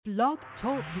Blog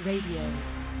Talk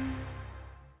Radio.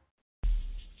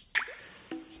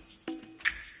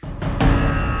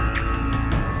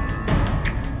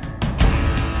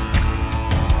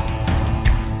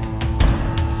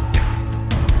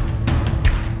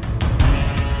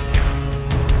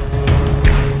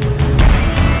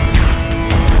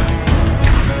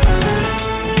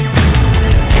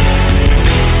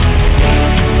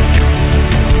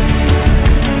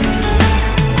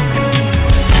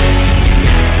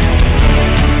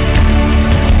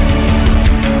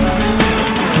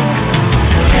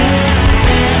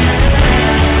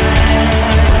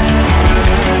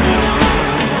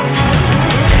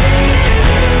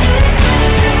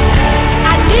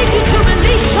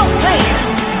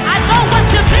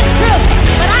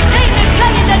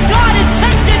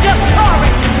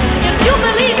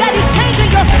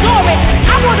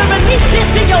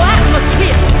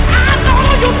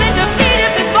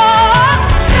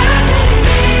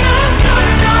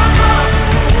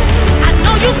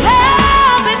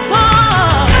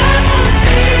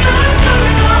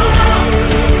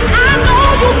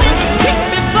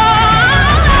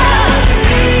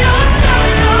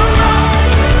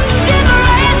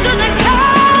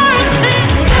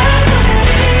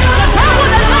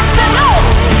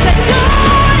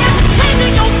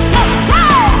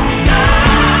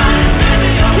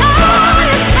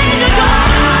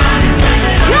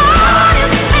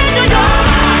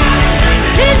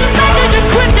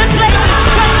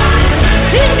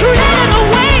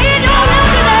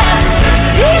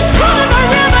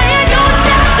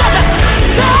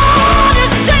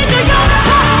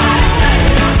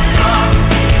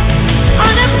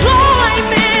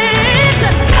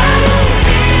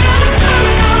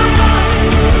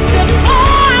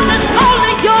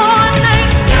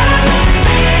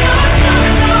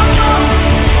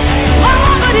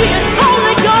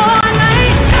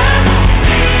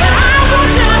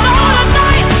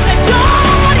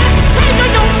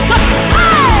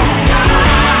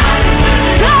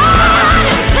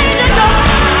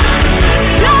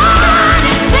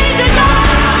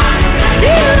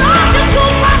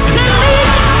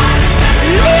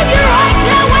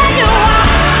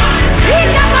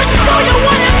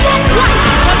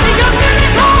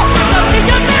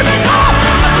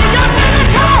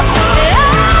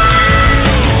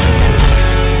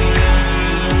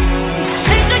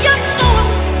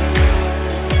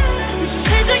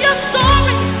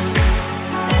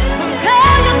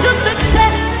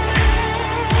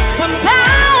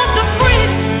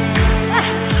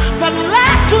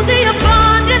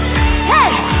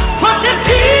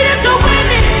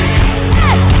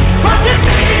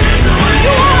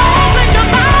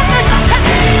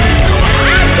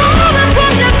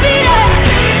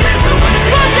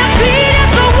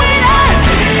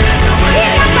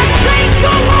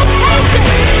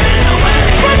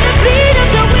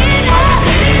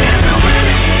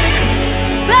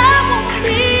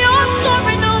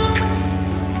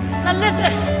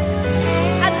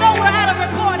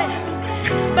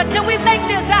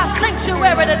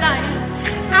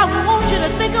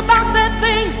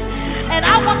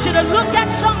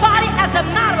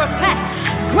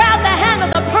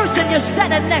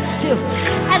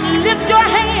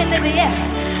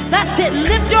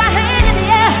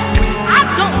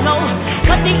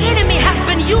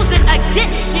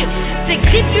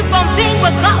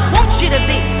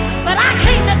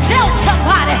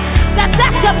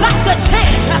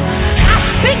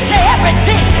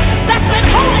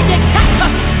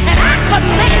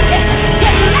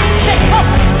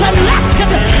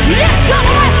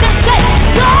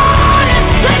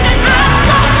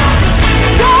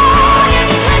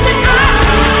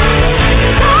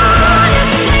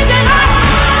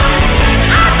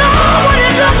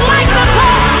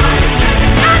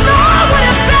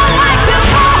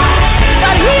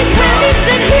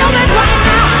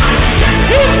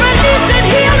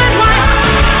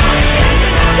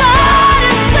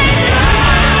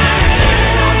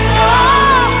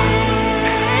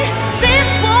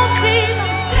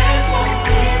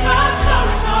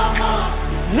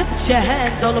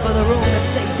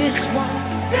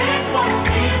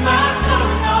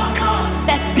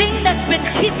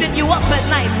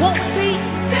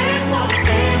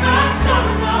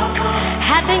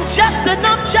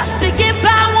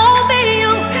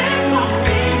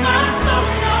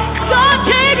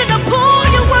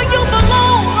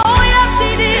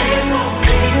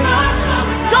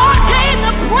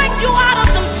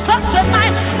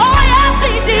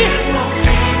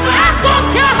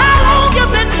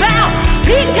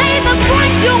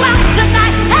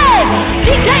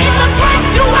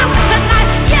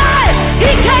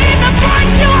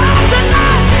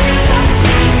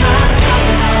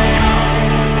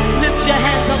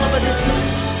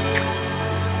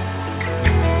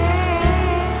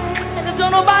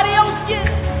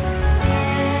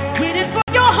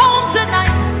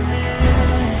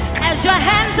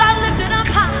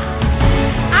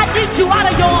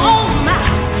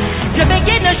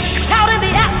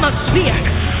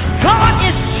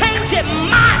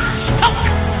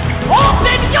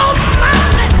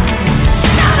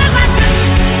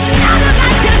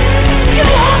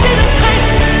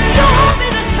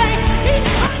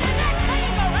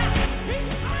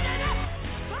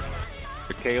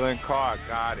 Jacqueline Carr,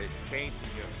 God is changing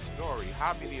your story.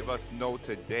 How many of us know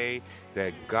today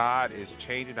that God is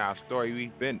changing our story?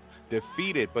 We've been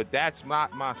defeated, but that's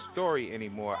not my story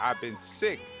anymore. I've been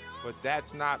sick, but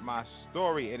that's not my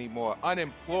story anymore.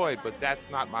 Unemployed, but that's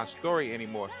not my story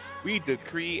anymore. We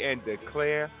decree and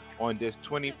declare on this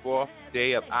 24th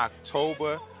day of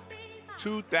October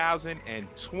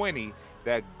 2020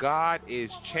 that God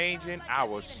is changing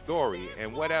our story,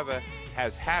 and whatever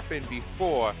has happened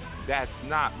before, that's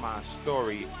not my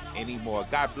story anymore.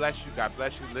 God bless you,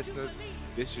 listeners.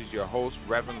 This is your host,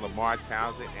 Reverend LeMarr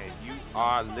Townsend, and you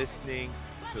are listening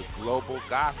to Global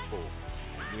Gospel.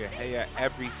 We're here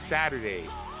every Saturday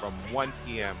from 1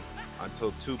 p.m.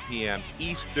 until 2 p.m.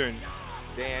 Eastern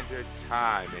Standard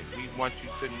Time, and we want you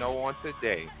to know on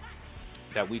today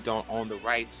that we don't own the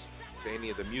rights to any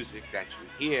of the music that you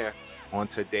hear on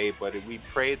today, but we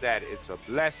pray that it's a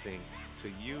blessing to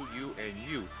you, and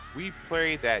you. We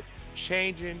pray that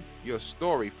changing your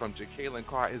story from Jacqueline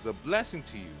Carr is a blessing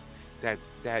to you,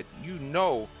 that you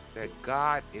know that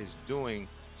God is doing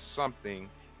something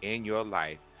in your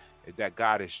life, that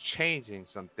God is changing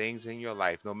some things in your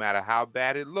life. No matter how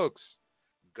bad it looks,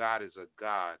 God is a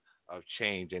God of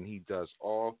change, and he does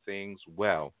all things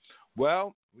well.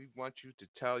 Well, we want you to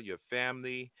tell your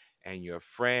family and your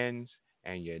friends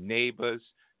and your neighbors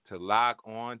to log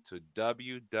on to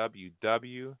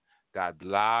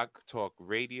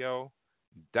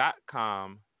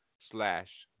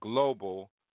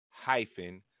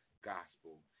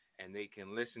www.blogtalkradio.com/global-gospel, and they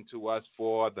can listen to us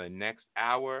for the next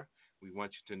hour. We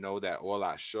want you to know that all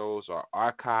our shows are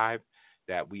archived,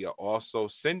 that we are also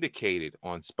syndicated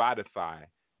on Spotify,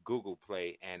 Google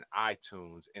Play, and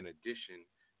iTunes, in addition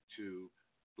to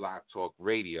Blog Talk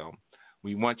Radio.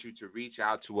 We want you to reach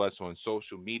out to us on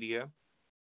social media,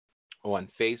 on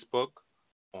Facebook,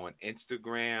 on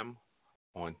Instagram,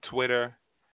 on Twitter,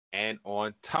 and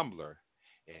on Tumblr.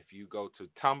 If you go to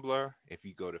Tumblr, if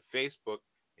you go to Facebook,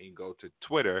 and you go to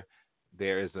Twitter,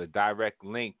 there is a direct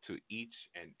link to each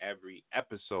and every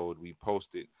episode we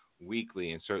posted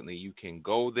weekly, and certainly you can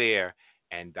go there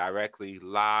and directly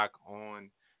log on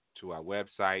to our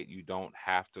website. You don't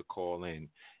have to call in.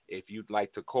 If you'd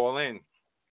like to call in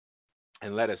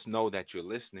and let us know that you're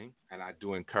listening, and I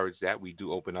do encourage that, we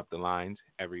do open up the lines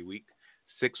every week,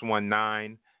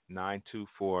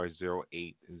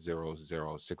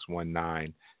 619-924-0800,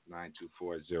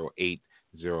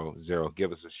 619-924-0800.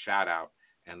 Give us a shout out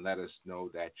and let us know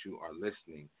that you are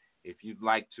listening. If you'd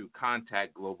like to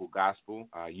contact Global Gospel,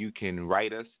 you can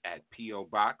write us at P.O.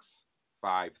 Box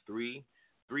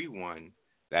 5331.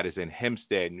 That is in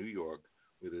Hempstead, New York,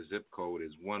 where the zip code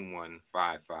is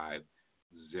 11550.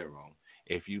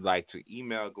 If you'd like to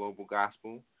email Global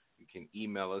Gospel, you can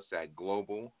email us at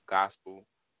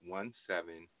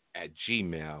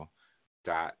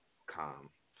globalgospel17@gmail.com.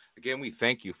 Again, we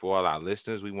thank you for all our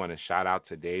listeners. We want to shout out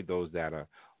today those that are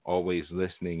always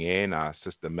listening in.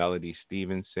 Sister Melody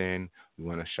Stevenson, we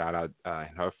want to shout out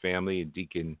her family,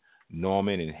 Deacon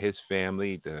Norman and his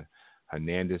family, the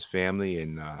Hernandez family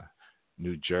in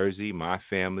New Jersey, my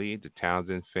family, the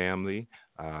Townsend family,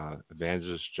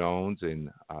 Evangelist Jones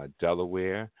in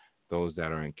Delaware, those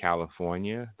that are in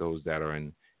California, those that are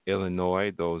in Illinois,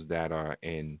 those that are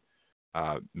in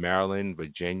Maryland,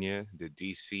 Virginia, the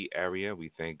D.C. area. We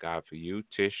thank God for you.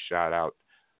 Tish, shout out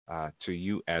to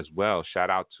you as well. Shout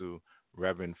out to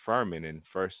Reverend Furman and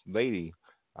First Lady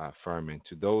Furman.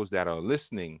 To those that are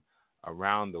listening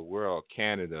around the world,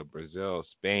 Canada, Brazil,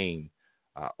 Spain,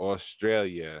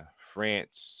 Australia, France,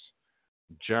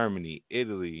 Germany,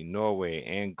 Italy, Norway,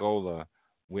 Angola,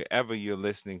 wherever you're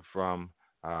listening from,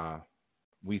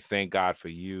 we thank God for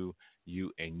you,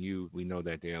 and you. We know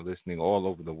that they're listening all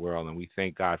over the world, and we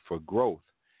thank God for growth.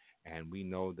 And we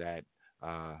know that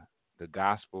the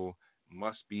gospel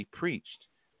must be preached,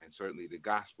 and certainly the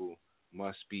gospel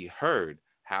must be heard.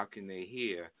 How can they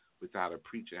hear without a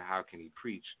preacher? How can he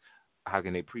preach? How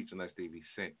can they preach unless they be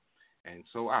sent? And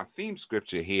so our theme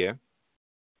scripture here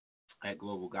at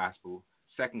Global Gospel,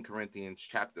 2 Corinthians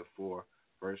chapter 4,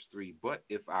 verse 3. But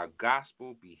if our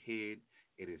gospel be hid,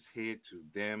 it is hid to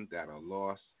them that are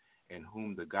lost, in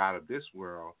whom the God of this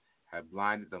world hath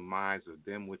blinded the minds of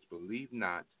them which believe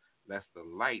not, lest the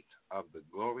light of the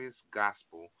glorious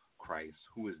gospel Christ,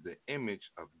 who is the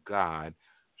image of God,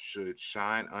 should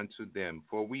shine unto them.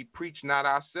 For we preach not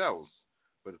ourselves,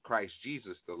 but Christ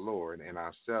Jesus the Lord, and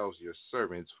ourselves your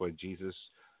servants for Jesus'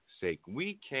 sake.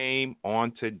 We came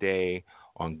on today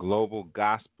on Global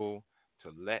Gospel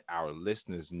to let our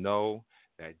listeners know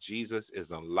that Jesus is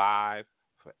alive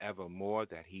forevermore,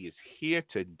 that he is here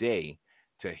today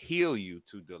to heal you,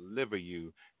 to deliver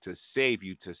you, to save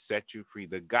you, to set you free.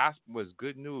 The gospel is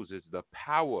good news. It's the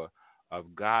power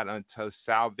of God unto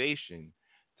salvation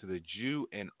to the Jew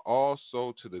and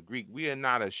also to the Greek. We are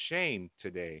not ashamed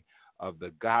today of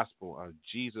the gospel of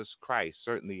Jesus Christ.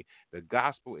 Certainly, the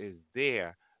gospel is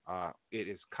there. It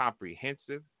is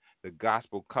comprehensive. The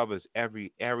gospel covers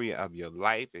every area of your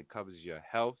life. It covers your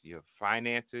health, your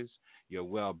finances, your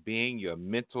well-being, your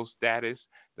mental status.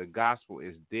 The gospel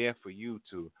is there for you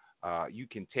to, you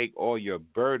can take all your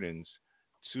burdens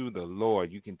to the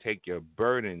Lord. You can take your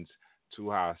burdens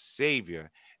to our Savior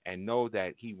and know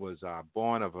that he was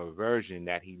born of a virgin,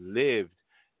 that he lived,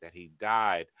 that he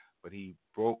died, but he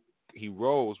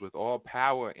rose with all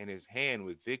power in his hand,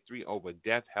 with victory over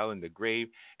death, hell, and the grave.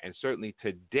 And certainly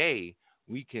today,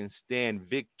 we can stand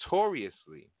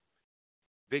victoriously.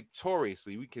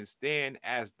 We can stand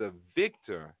as the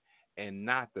victor and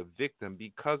not the victim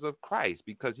because of Christ,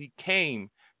 because he came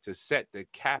to set the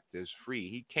captives free.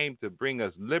 He came to bring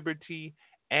us liberty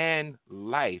and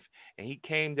life. And he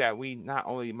came that we not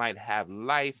only might have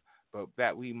life, but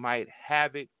that we might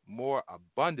have it more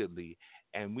abundantly.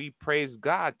 And we praise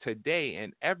God today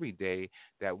and every day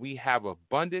that we have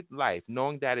abundant life,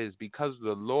 knowing that it is because of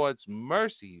the Lord's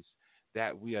mercies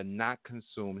that we are not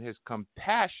consumed. His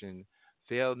compassion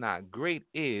fail not. Great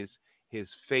is his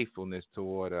faithfulness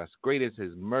toward us. Great is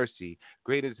his mercy.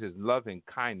 Great is his love and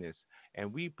kindness.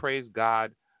 And we praise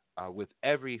God with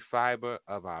every fiber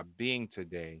of our being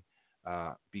today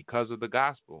because of the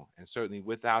gospel. And certainly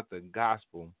without the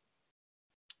gospel,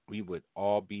 we would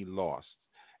all be lost.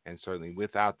 And certainly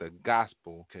without the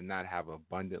gospel, cannot have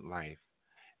abundant life.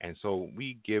 And so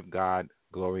we give God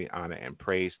glory, honor, and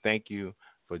praise. Thank you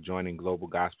for joining Global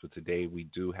Gospel today. We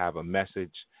do have a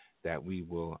message that we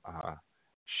will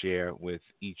share with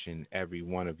each and every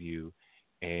one of you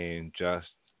in just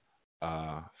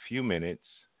a few minutes.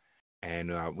 And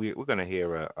we're going to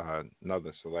hear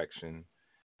another selection.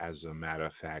 As a matter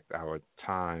of fact, our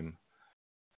time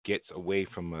gets away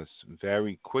from us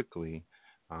very quickly.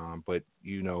 But,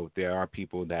 you know, there are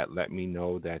people that let me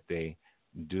know that they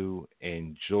do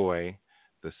enjoy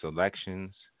the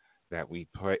selections that we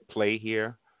play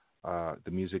here,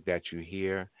 the music that you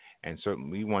hear. And certainly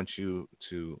we want you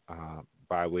to,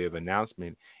 by way of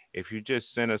announcement, if you just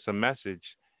send us a message,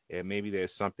 and maybe there's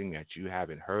something that you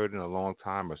haven't heard in a long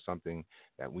time or something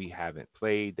that we haven't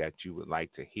played that you would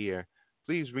like to hear,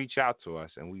 please reach out to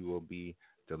us and we will be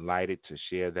delighted to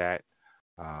share that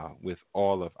with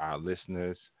all of our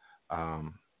listeners.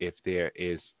 If there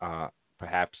is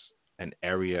perhaps an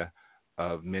area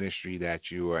of ministry that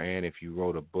you are in, if you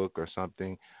wrote a book or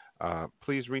something,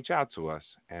 please reach out to us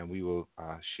and we will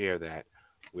share that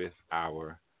with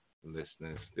our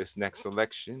listeners. This next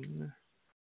selection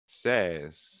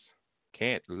says,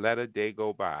 "Can't let a day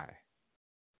go by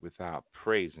without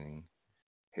praising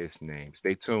his name."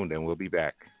 Stay tuned and we'll be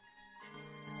back.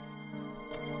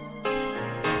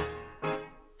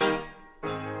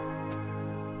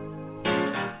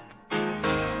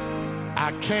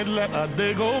 I can't let a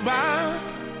day go by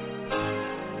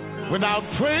without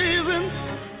praising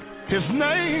his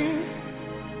name.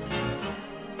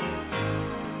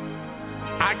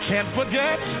 I can't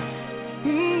forget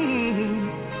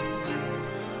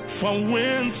from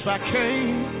whence I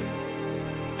came.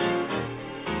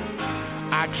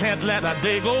 I can't let a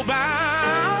day go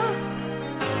by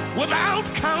without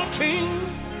counting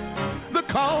the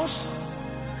cost.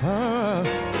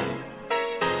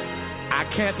 I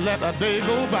can't let a day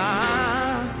go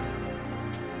by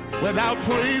without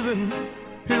praising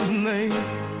his name.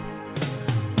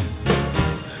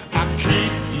 I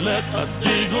can't let a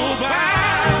day go by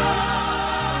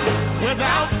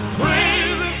without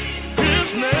praising his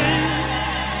name.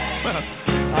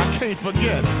 I can't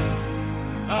forget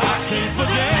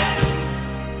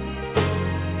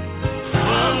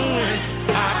from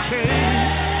whence I came.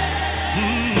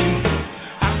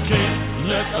 I can't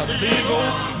let a day go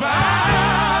by.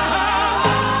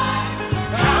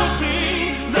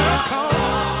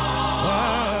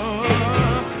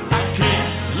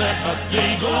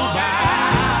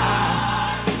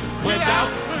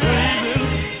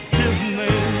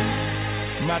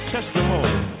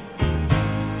 Testimony.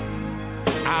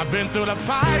 I've been through the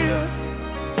fire.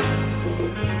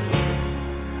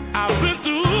 I've been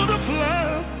through the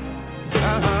flood.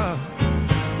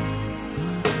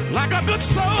 Like a good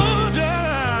soldier.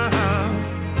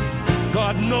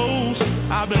 God knows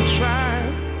I've been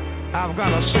trying. I've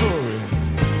got a story.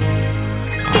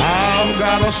 I've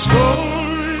got a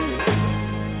story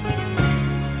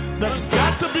that's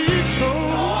got to be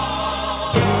told.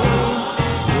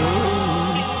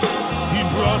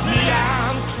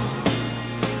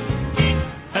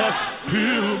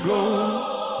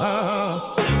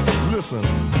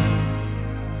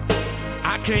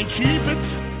 can't keep it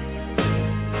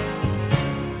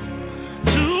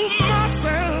to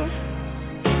myself.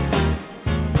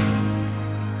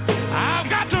 I've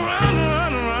got to run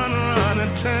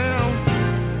and tell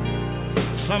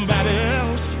somebody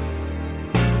else.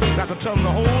 Got to tell them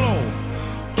to hold on.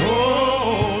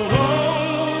 Hold on.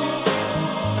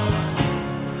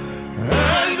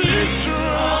 And be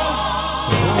strong.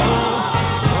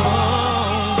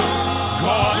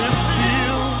 God is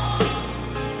still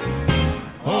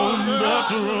on the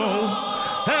throne.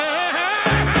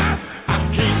 I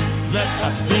can't let a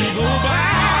day go by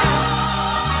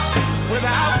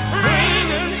without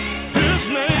praising His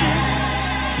name.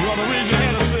 You ought to raise your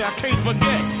hand and say, I can't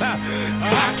forget.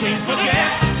 I can't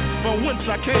forget from whence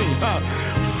I came. From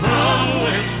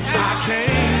whence I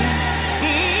came.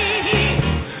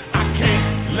 I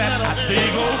can't let a day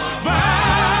go by.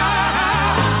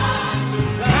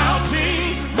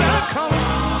 Counting the cost.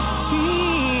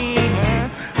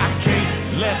 I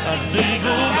can't let a day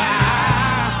go by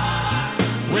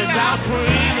without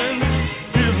praising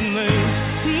His name.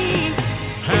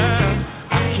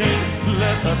 I can't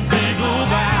let a day go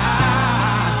by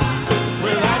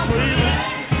without praising.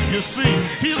 You see,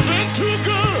 He's been too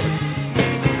good.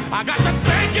 I got to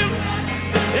thank Him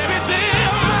every day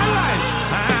of my life.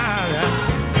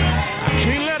 I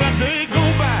can't let a day go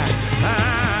by.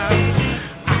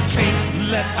 I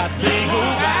can't let a day go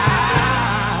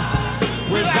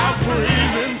by without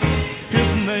praising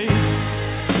His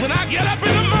name. When I get up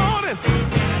in the morning,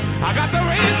 I got to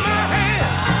raise my hand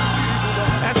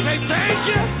and say thank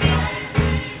you.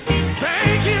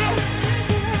 Thank you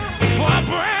for a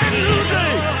brand new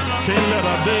day. Can't let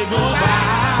a day go by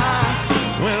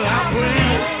without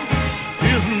praising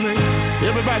His name.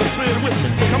 Everybody say it with me.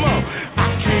 Come on. I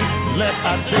can't let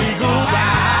a day go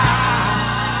by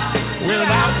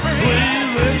without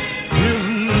praising His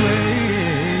name.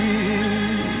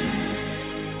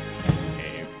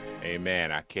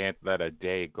 Amen. I can't let a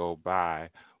day go by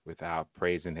without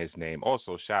praising His name.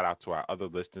 Also, shout out to our other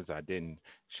listeners I didn't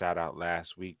shout out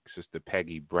last week. Sister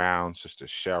Peggy Brown, Sister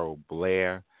Cheryl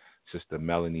Blair, Sister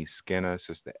Melanie Skinner,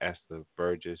 Sister Esther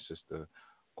Burgess, Sister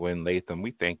Gwen Latham.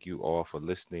 We thank you all for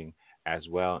listening as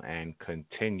well and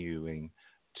continuing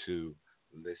to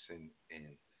listen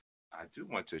in. I do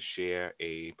want to share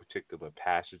a particular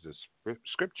passage of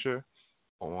scripture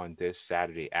on this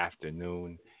Saturday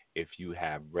afternoon. If you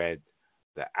have read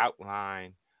the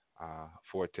outline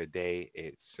for today,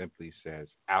 it simply says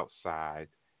outside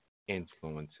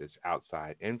influences,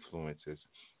 outside influences.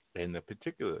 In the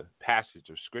particular passage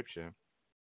of scripture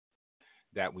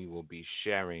that we will be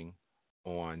sharing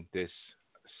on this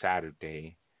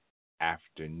Saturday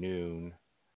afternoon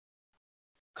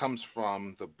comes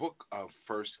from the book of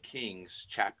 1 Kings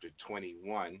chapter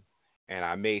 21, and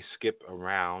I may skip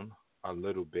around a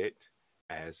little bit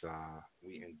as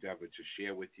we endeavor to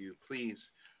share with you. Please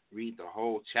read the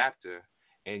whole chapter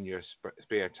in your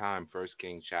spare time, 1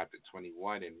 Kings chapter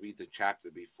 21, and read the chapter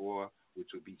before,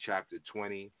 which would be chapter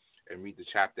 20, and read the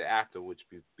chapter after, which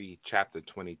would be chapter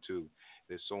 22.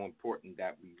 It's so important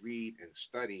that we read and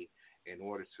study in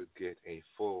order to get a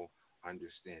full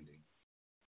understanding.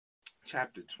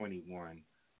 Chapter 21,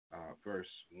 verse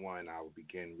 1, I will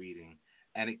begin reading.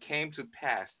 And it came to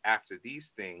pass after these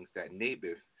things that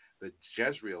Naboth the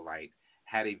Jezreelite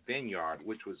had a vineyard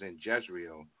which was in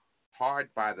Jezreel, hard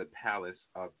by the palace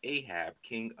of Ahab,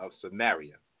 king of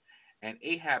Samaria. And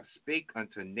Ahab spake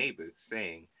unto Naboth,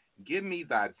 saying, Give me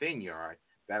thy vineyard,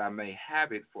 that I may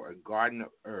have it for a garden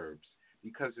of herbs,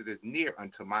 because it is near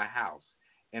unto my house,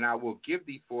 and I will give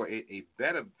thee for it a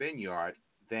better vineyard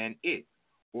than it.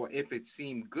 Or if it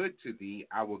seem good to thee,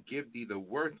 I will give thee the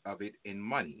worth of it in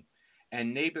money.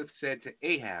 And Naboth said to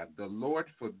Ahab, The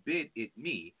Lord forbid it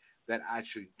me, that I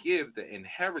should give the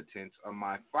inheritance of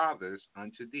my fathers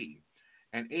unto thee.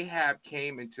 And Ahab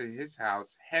came into his house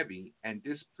heavy and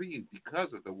displeased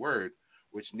because of the word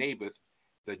which Naboth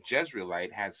the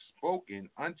Jezreelite had spoken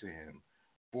unto him.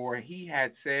 For he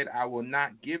had said, I will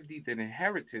not give thee the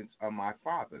inheritance of my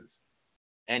fathers.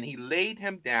 And he laid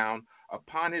him down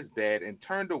upon his bed and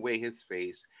turned away his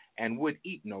face and would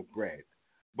eat no bread.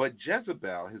 But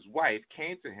Jezebel, his wife,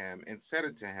 came to him and said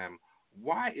unto him,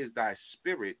 Why is thy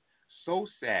spirit so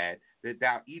sad that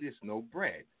thou eatest no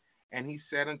bread? And he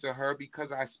said unto her,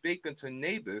 Because I spake unto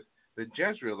Naboth the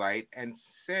Jezreelite, and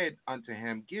said unto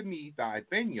him, Give me thy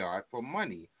vineyard for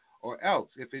money, or else,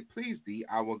 if it please thee,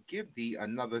 I will give thee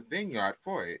another vineyard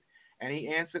for it. And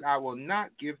he answered, I will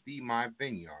not give thee my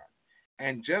vineyard.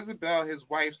 And Jezebel his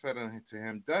wife said unto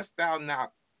him, Dost thou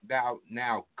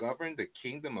now govern the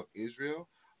kingdom of Israel?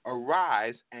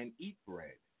 Arise and eat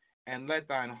bread, and let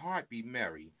thine heart be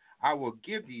merry. I will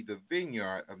give thee the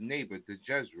vineyard of Naboth the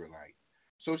Jezreelite.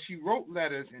 So she wrote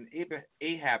letters in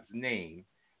Ahab's name,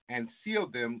 and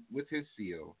sealed them with his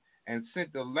seal, and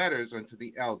sent the letters unto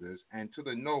the elders and to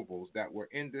the nobles that were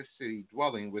in this city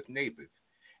dwelling with Naboth.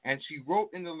 And she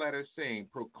wrote in the letter, saying,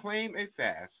 Proclaim a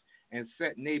fast, and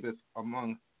set Naboth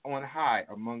on high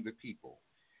among the people.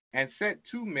 And set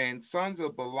 2 men, sons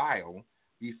of Belial,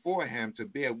 before him to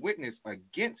bear witness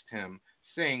against him,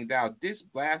 saying, Thou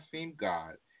didst blaspheme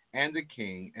God and the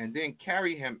king, and then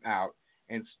carry him out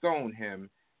and stone him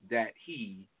that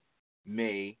he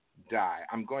may die.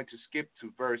 I'm going to skip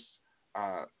to verse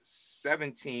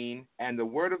 17. And the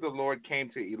word of the Lord came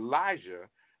to Elijah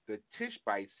the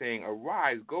Tishbite, saying,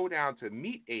 Arise, go down to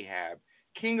meet Ahab,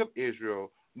 king of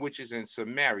Israel, which is in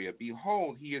Samaria.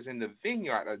 Behold, he is in the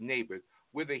vineyard of Naboth,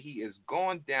 whither he is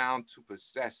gone down to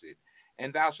possess it.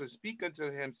 And thou shalt speak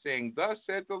unto him, saying, Thus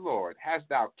saith the Lord, Hast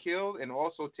thou killed and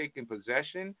also taken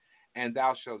possession? And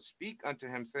thou shalt speak unto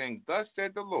him, saying, Thus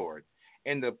saith the Lord,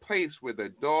 In the place where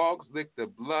the dogs lick the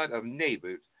blood of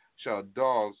Naboth, shall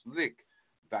dogs lick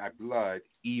thy blood,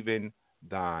 even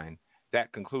thine.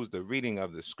 That concludes the reading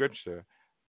of the scripture.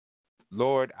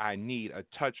 Lord, I need a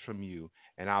touch from you,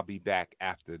 and I'll be back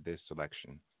after this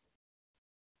selection.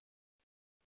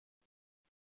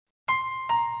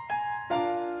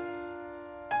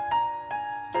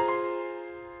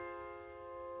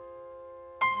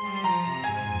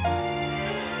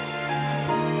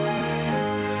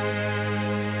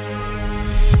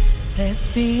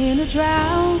 There's been a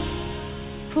drought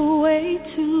for way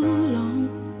too long.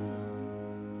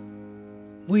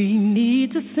 We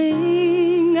need to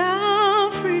sing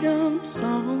our freedom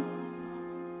song.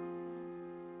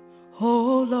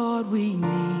 Oh Lord, we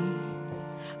need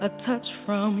a touch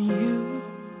from you.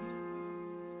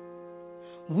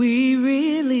 We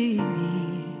really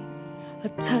need a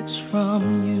touch from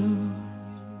you.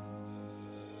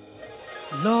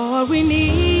 Lord, we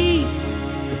need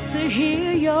to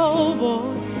hear your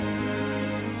voice.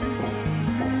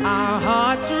 Our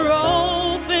hearts are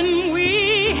open, we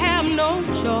have no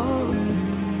choice.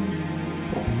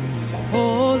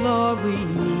 Oh Lord, we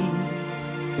need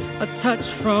a touch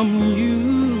from you.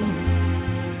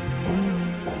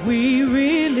 We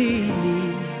really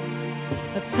need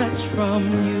a touch from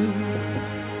you.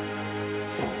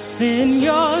 Send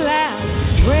your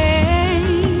last rain.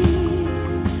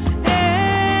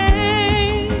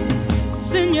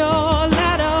 Send your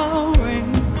latter rain.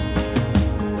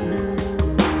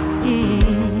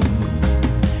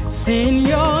 Send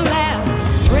your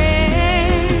last rain.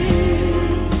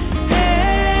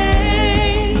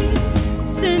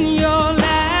 Send your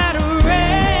latter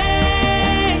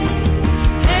rain.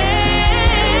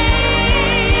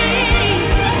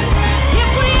 If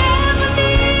we ever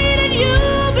needed you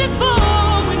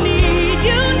before, we need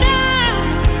you now.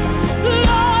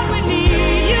 Lord, we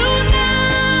need you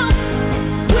now.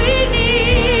 We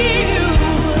need you.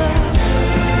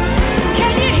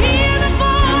 Can you hear the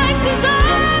voices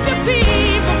of the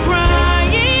people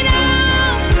crying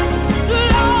out?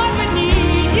 Lord, we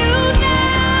need you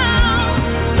now.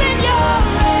 Send your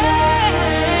rain.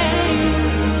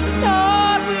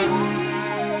 Lord, we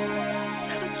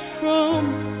touch from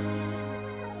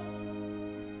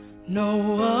no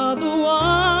other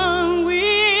one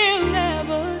will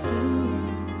ever do.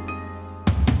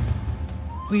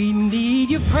 We need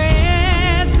your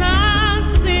presence,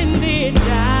 send it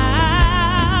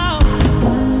down.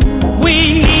 We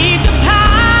need the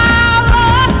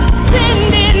power,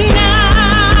 send it now.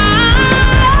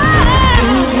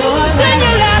 Send your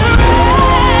latter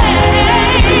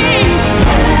rain.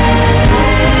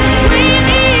 We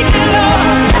need you, Lord.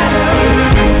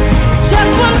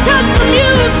 Just one touch from you,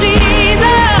 Jesus.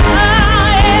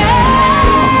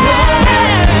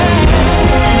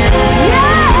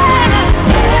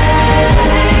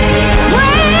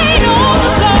 Rain on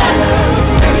us, Lord.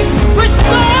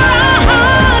 Restore our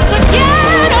hearts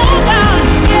again, oh God.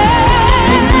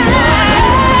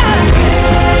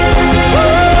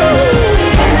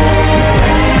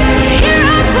 Hear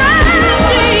our cry,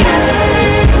 Jesus.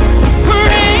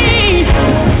 Rain.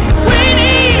 We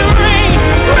need rain.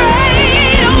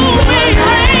 Rain on me,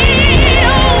 rain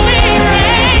on me,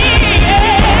 rain.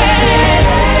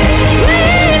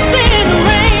 Please send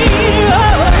rain,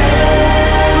 Lord.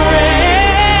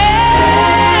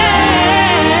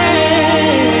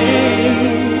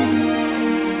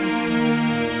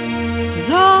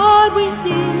 Lord, we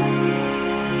need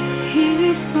to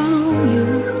hear from you.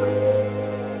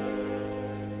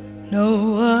 No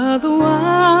other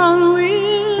one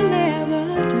will ever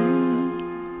do.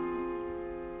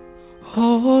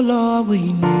 Oh Lord, we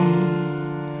need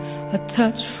a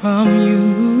touch from you.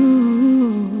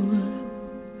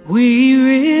 We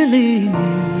really need a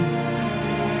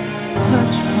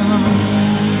touch from you.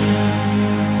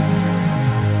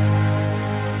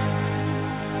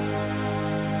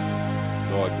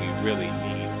 Lord, we really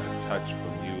need a touch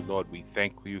from you. Lord, we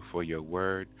thank you for your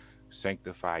word.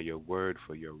 Sanctify your word,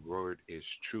 for your word is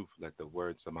truth. Let the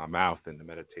words of my mouth and the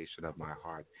meditation of my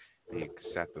heart be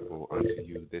acceptable unto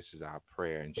you. This is our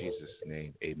prayer in Jesus'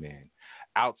 name. Amen.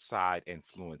 Outside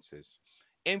influences.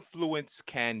 Influence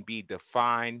can be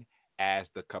defined as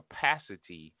the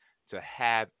capacity to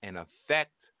have an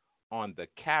effect on the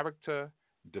character,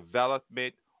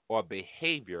 development, or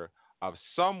behavior of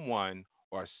someone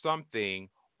or something,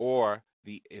 or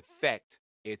the effect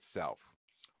itself.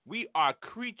 We are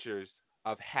creatures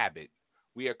of habit.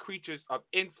 We are creatures of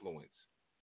influence.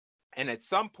 And at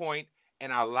some point in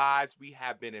our lives, we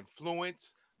have been influenced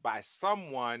by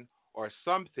someone or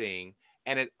something.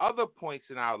 And at other points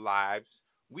in our lives,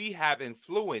 we have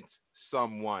influenced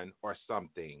someone or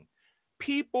something.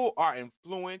 People are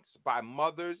influenced by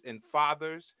mothers and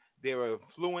fathers. They are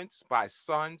influenced by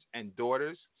sons and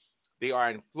daughters. They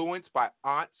are influenced by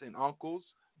aunts and uncles,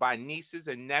 by nieces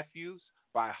and nephews,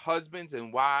 by husbands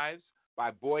and wives,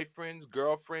 by boyfriends,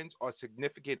 girlfriends, or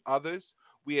significant others.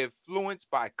 We are influenced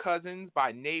by cousins,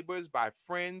 by neighbors, by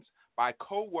friends, by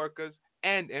co-workers,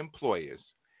 and employers.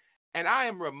 And I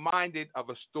am reminded of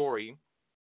a story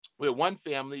where one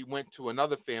family went to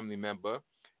another family member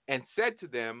and said to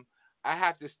them, I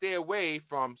have to stay away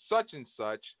from such and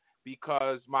such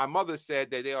because my mother said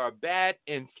that they are a bad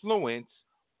influence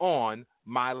on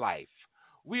my life.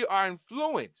 We are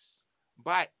influenced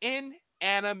by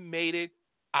inanimated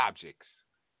objects.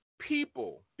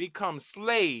 People become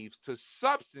slaves to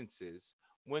substances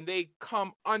when they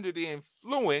come under the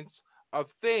influence of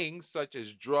things such as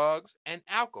drugs and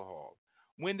alcohol.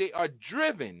 When they are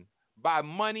driven by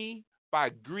money, by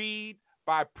greed,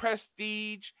 by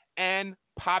prestige, and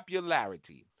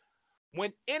popularity.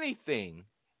 When anything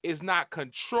is not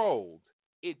controlled,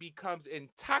 it becomes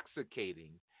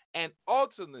intoxicating and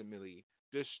ultimately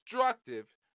destructive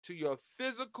to your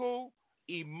physical,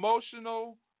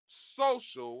 emotional,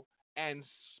 social, and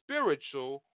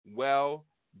spiritual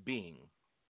well-being.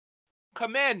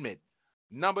 Commandment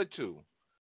number 2,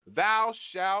 thou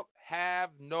shalt have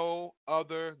no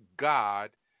other God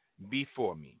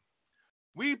before me.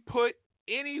 When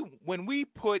we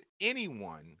put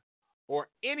anyone or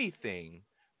anything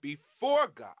before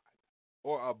God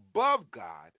or above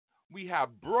God, we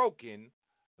have broken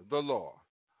the law.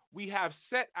 We have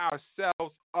set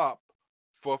ourselves up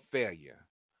for failure.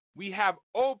 We have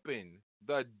opened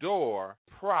the door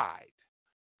pride.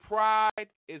 Pride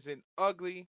is an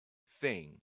ugly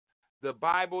thing. The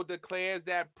Bible declares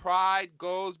that pride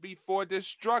goes before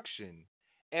destruction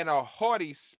and a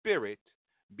haughty spirit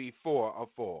before a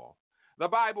fall. The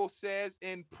Bible says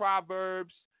in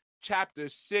Proverbs chapter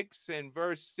 6 and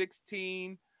verse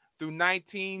 16 through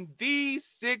 19, these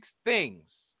 6 things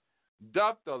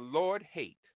doth the Lord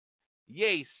hate.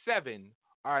 Yea, 7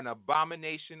 are an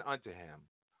abomination unto him.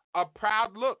 A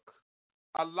proud look,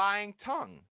 a lying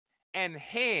tongue, and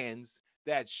hands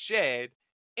that shed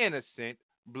innocent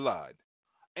blood,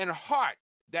 and heart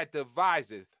that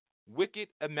deviseth wicked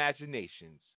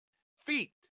imaginations,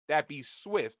 feet that be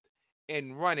swift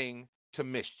in running to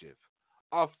mischief,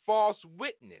 a false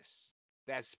witness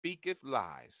that speaketh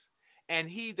lies, and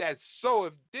he that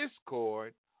soweth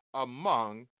discord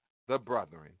among the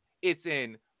brethren. It's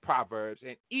in Proverbs,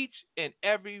 and each and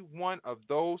every one of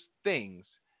those things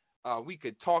we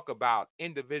could talk about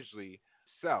individually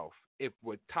self if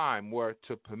what time were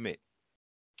to permit.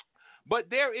 But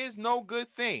there is no good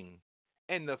thing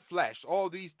in the flesh. All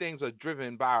these things are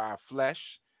driven by our flesh,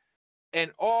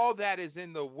 and all that is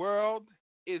in the world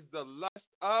is the lust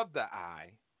of the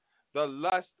eye, the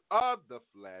lust of the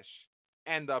flesh,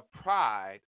 and the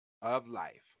pride of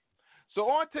life. So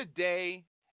on today,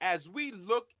 as we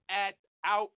look at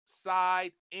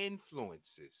outside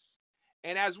influences,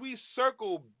 and as we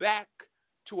circle back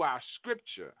to our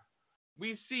scripture,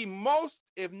 we see most,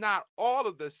 if not all,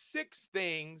 of the 6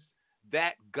 things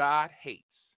that God hates.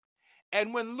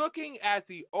 And when looking at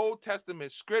the Old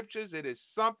Testament scriptures, it is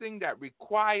something that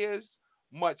requires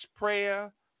much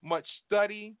prayer, much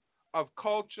study of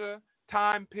culture,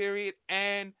 time period,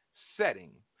 and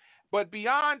setting. But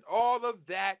beyond all of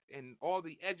that and all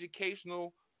the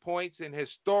educational points and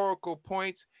historical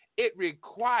points, it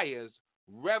requires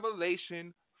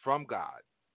revelation from God.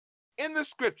 In the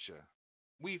scripture,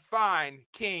 we find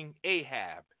King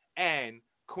Ahab and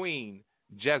Queen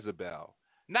Jezebel.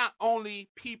 Not only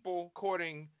people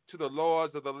according to the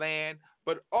laws of the land,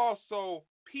 but also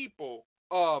people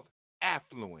of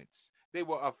affluence. They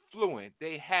were affluent.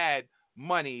 They had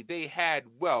money, they had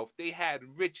wealth, they had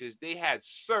riches, they had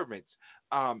servants.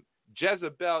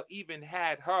 Jezebel even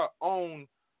had her own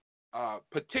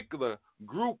particular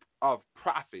group of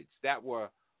prophets that were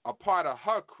a part of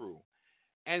her crew.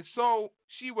 And so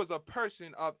she was a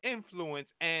person of influence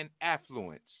and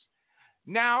affluence.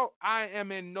 Now, I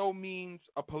am in no means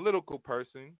a political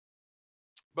person,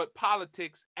 but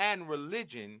politics and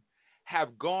religion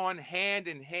have gone hand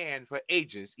in hand for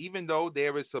ages, even though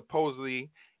there is supposedly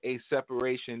a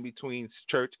separation between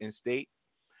church and state.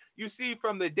 You see,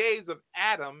 from the days of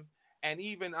Adam and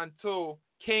even until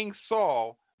King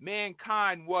Saul,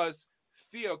 mankind was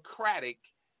theocratic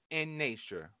in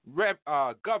nature,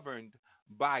 governed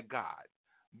by God.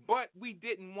 But we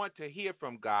didn't want to hear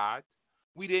from God.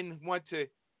 We didn't want to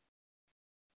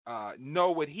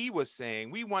know what he was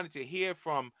saying. We wanted to hear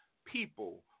from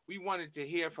people. We wanted to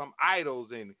hear from idols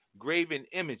and graven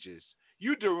images.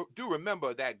 You do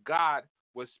remember that God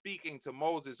was speaking to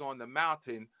Moses on the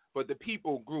mountain, but the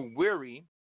people grew weary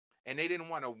and they didn't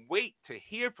want to wait to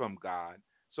hear from God.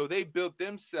 So they built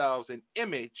themselves an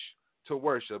image to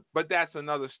worship. But that's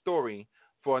another story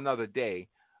for another day.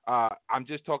 I'm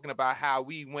just talking about how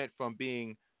we went from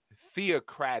being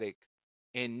theocratic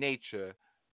in nature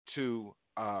to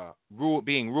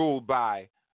being ruled by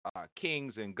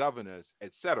kings and governors,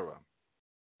 etc.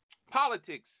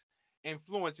 Politics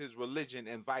influences religion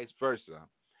and vice versa.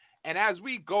 And as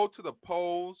we go to the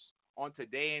polls on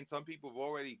today, and some people have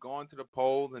already gone to the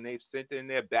polls and they've sent in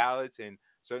their ballots, and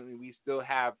certainly we still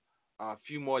have a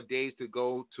few more days to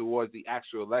go towards the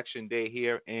actual election day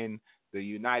here in the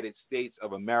United States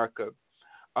of America.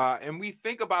 And we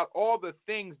think about all the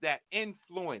things that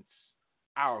influence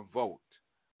our vote.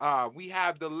 We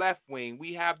have the left wing,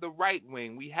 we have the right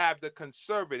wing, we have the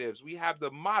conservatives, we have the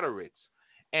moderates.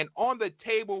 And on the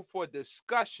table for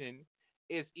discussion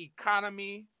is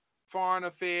economy, foreign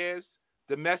affairs,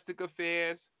 domestic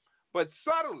affairs. But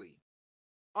subtly,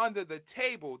 under the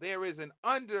table, there is an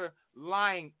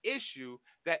underlying issue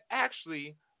that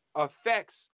actually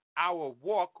affects our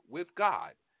walk with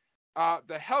God.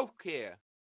 The healthcare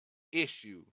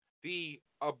issue, the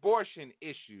abortion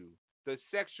issue, the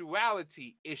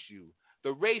sexuality issue,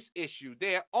 the race issue,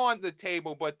 they're on the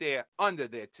table, but they're under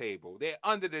their table. They're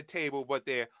under the table, but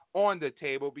they're on the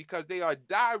table because they are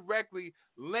directly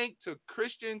linked to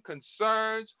Christian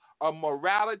concerns of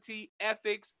morality,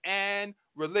 ethics, and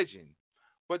religion.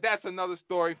 But that's another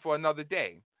story for another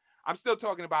day. I'm still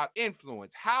talking about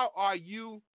influence. How are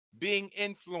you being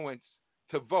influenced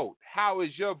to vote? How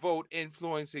is your vote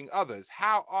influencing others?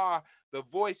 How are the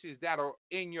voices that are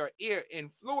in your ear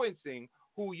influencing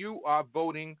who you are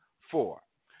voting for?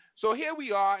 So here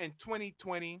we are in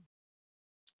 2020,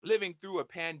 living through a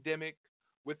pandemic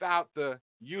without the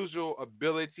usual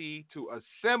ability to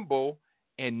assemble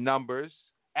in numbers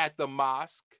at the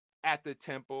mosque, at the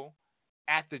temple,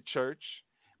 at the church,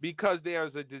 because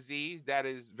there's a disease that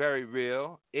is very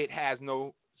real. It has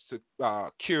no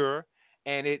cure,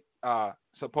 and it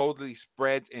supposedly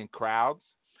spreads in crowds.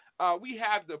 We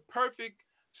have the perfect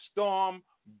storm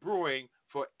brewing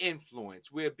for influence.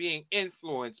 We're being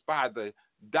influenced by the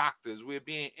doctors. We're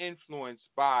being influenced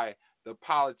by the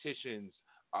politicians,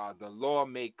 the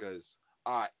lawmakers,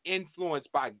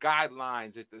 influenced by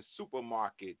guidelines at the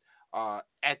supermarket,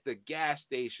 at the gas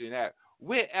station, at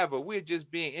wherever. We're just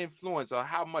being influenced on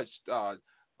how much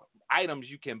items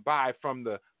you can buy from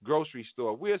the grocery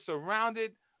store. We're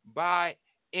surrounded by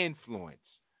influence.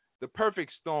 The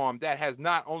perfect storm that has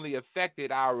not only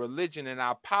affected our religion and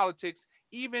our politics,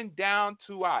 even down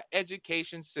to our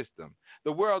education system.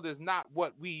 The world is not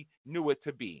what we knew it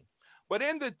to be. But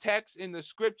in the text, in the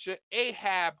scripture,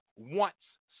 Ahab wants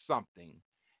something.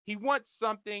 He wants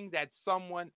something that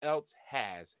someone else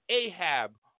has.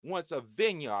 Ahab wants a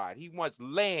vineyard. He wants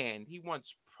land. He wants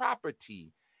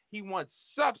property. He wants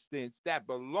substance that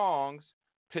belongs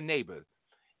to Naboth.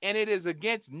 And it is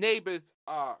against Naboth's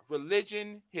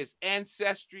religion, his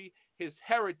ancestry, his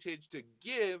heritage to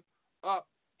give up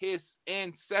his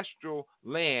ancestral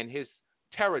land, his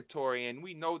territory. And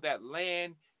we know that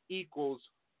land equals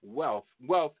wealth.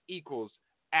 Wealth equals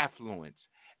affluence.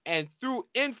 And through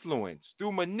influence,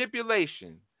 through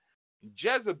manipulation,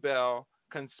 Jezebel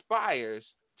conspires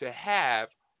to have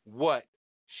what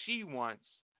she wants,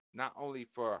 not only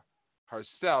for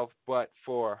herself, but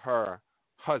for her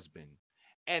husband.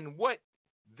 And what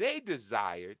they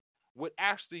desired would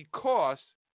actually cost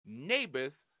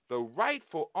Naboth, the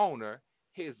rightful owner,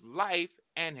 his life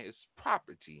and his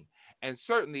property. And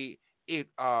certainly it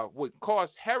would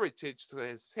cost heritage to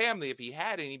his family if he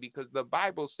had any, because the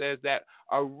Bible says that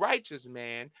a righteous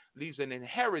man leaves an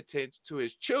inheritance to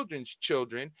his children's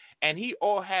children, and he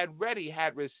already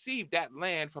had received that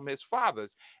land from his fathers.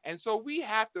 And so we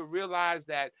have to realize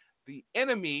that the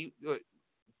enemy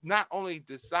not only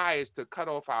desires to cut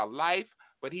off our life,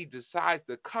 but he decides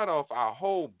to cut off our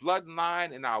whole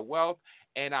bloodline and our wealth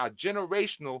and our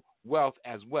generational wealth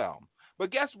as well.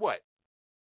 But guess what?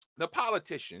 The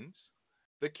politicians,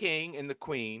 the king and the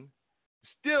queen,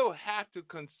 still have to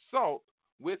consult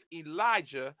with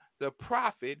Elijah, the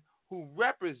prophet, who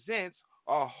represents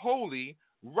a holy,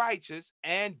 righteous,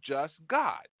 and just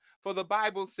God. For the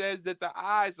Bible says that the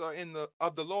eyes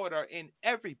of the Lord are in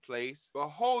every place,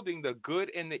 beholding the good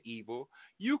and the evil.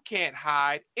 You can't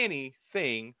hide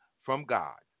anything from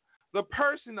God. The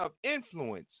person of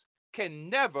influence can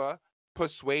never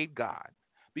persuade God,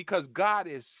 because God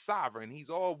is sovereign. He's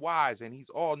all wise and he's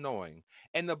all knowing.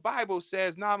 And the Bible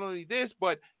says not only this,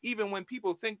 but even when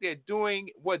people think they're doing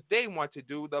what they want to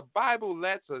do, the Bible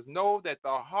lets us know that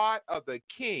the heart of the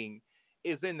king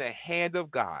is in the hand of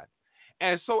God.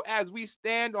 And so as we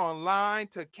stand online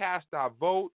to cast our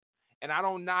vote, and I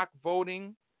don't knock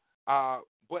voting,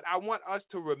 but I want us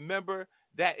to remember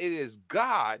that it is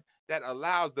God that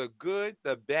allows the good,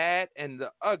 the bad, and the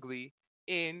ugly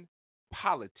in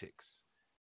politics.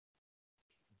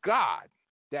 God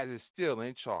that is still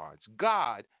in charge.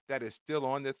 God that is still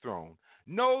on the throne.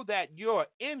 Know that your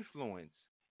influence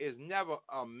is never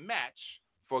a match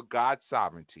for God's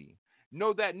sovereignty.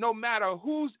 Know that no matter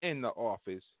who's in the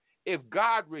office, if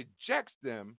God rejects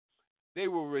them, they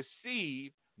will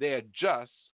receive their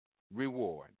just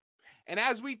reward. And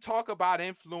as we talk about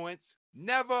influence,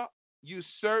 never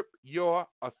usurp your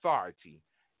authority.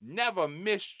 Never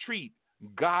mistreat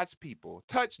God's people.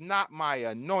 Touch not my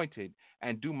anointed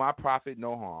and do my prophet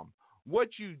no harm. What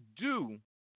you do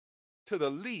to the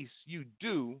least, you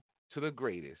do to the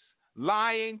greatest.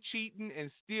 Lying, cheating, and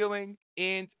stealing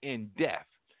ends in death.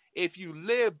 If you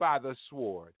live by the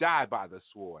sword, die by the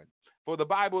sword. For the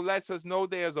Bible lets us know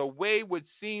there is a way which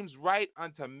seems right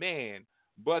unto man,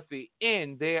 but the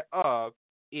end thereof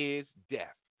is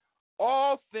death.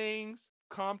 All things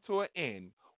come to an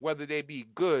end, whether they be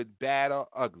good, bad, or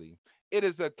ugly. It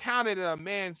is accounted a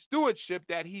man's stewardship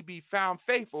that he be found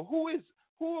faithful. Who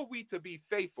are we to be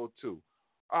faithful to?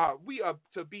 We are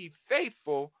to be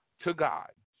faithful to God.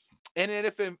 And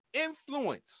if an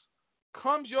influence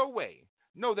comes your way,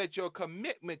 know that your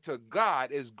commitment to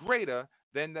God is greater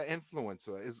than the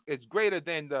influencer. It's greater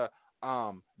than the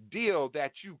deal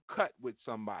that you cut with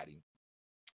somebody.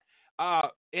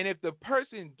 And if the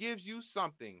person gives you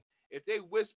something, if they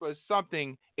whisper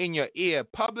something in your ear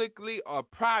publicly or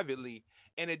privately,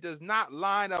 and it does not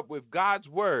line up with God's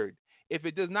word, if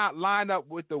it does not line up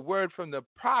with the word from the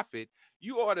prophet,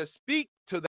 you ought to speak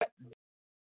to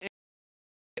that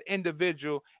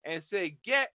individual and say,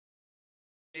 "Get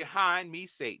behind me,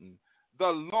 Satan. The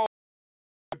Lord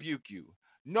rebuke you."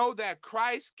 Know that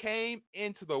Christ came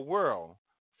into the world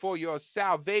for your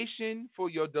salvation, for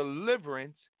your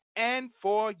deliverance, and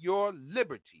for your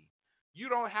liberty. You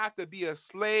don't have to be a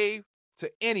slave to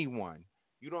anyone.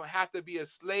 You don't have to be a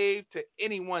slave to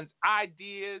anyone's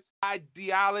ideas,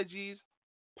 ideologies,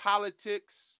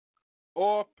 politics,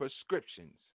 or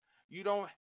prescriptions. You don't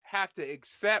have to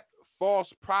accept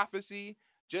false prophecy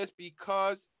just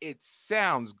because it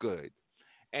sounds good.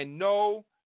 And know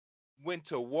when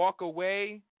to walk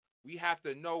away. We have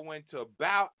to know when to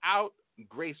bow out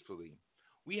gracefully.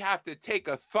 We have to take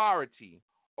authority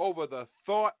over the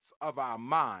thoughts of our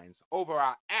minds, over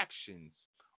our actions,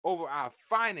 over our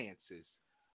finances,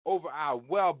 over our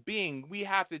well-being. We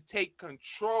have to take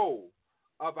control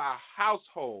of our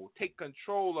household, take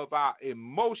control of our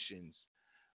emotions.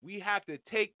 We have to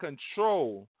take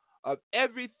control of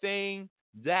everything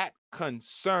that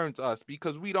concerns us,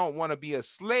 because we don't want to be a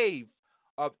slave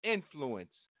of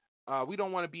influence. We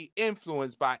don't want to be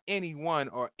influenced by anyone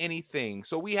or anything.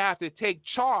 So we have to take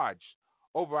charge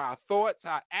over our thoughts,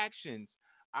 our actions,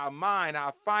 our mind,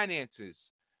 our finances.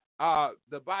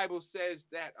 The Bible says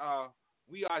that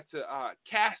we are to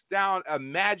cast down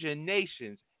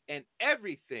imaginations and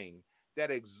everything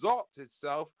that exalts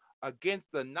itself against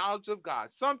the knowledge of God.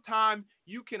 Sometimes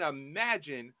you can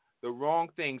imagine the wrong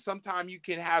thing. Sometimes you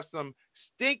can have some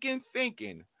stinking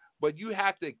thinking, but you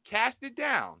have to cast it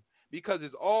down, because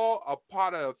it's all a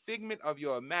part of a figment of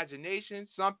your imagination,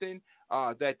 something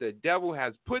that the devil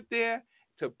has put there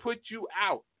to put you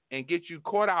out and get you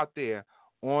caught out there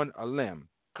on a limb.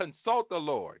 Consult the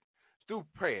Lord through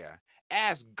prayer.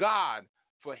 Ask God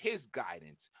for his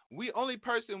guidance. The only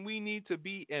person we need to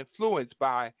be influenced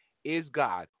by is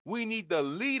God. We need the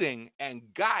leading and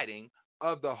guiding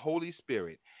of the Holy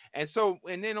Spirit. And so,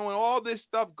 and then when all this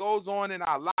stuff goes on in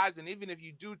our lives, and even if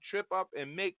you do trip up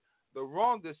and make the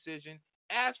wrong decision,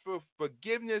 ask for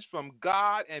forgiveness from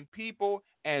God and people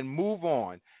and move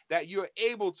on, that you're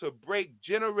able to break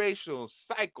generational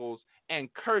cycles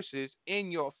and curses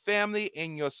in your family,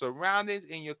 in your surroundings,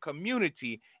 in your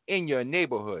community, in your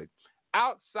neighborhood.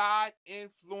 Outside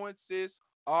influences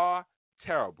are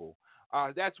terrible.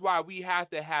 That's why we have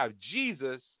to have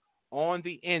Jesus on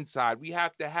the inside. We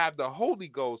have to have the Holy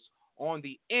Ghost on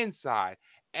the inside,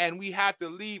 and we have to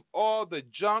leave all the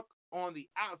junk on the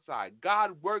outside.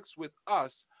 God works with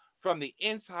us from the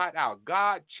inside out.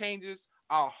 God changes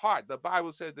our heart. The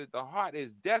Bible says that the heart is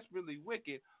desperately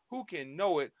wicked. Who can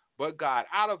know it but God?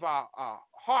 Out of our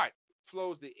heart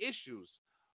flows the issues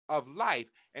of life.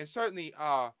 And certainly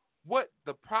what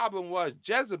the problem was,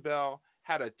 Jezebel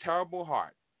had a terrible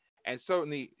heart. And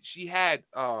certainly she had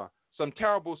some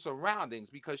terrible surroundings,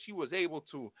 because she was able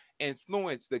to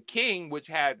influence the king, which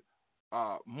had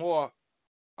more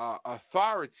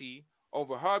authority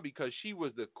over her, because she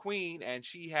was the queen and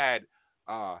she had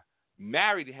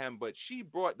married him. But she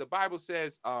brought, the Bible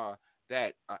says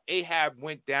that Ahab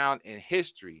went down in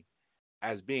history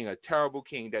as being a terrible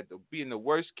king, that being the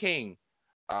worst king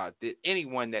that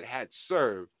anyone that had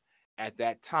served at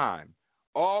that time,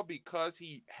 all because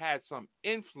he had some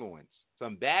influence,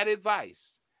 some bad advice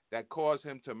that caused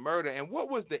him to murder. And what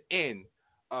was the end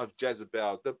of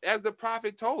Jezebel? As the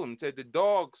prophet told him, said the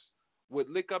dogs would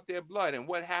lick up their blood. And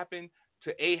what happened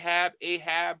to Ahab?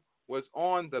 Ahab was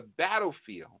on the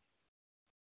battlefield,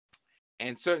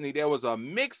 and certainly there was a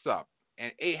mix-up,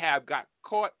 and Ahab got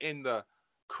caught in the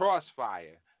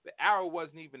crossfire. The arrow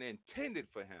wasn't even intended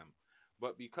for him,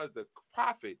 but because the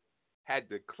prophet had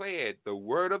declared the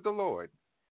word of the Lord,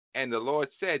 and the Lord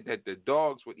said that the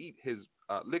dogs would eat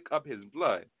lick up his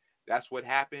blood, that's what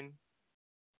happened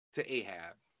to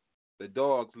Ahab. The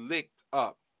dogs licked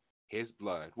up his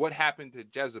blood. What happened to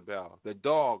Jezebel? The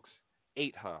dogs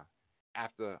ate her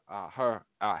after her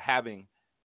having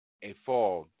a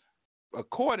fall,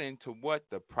 according to what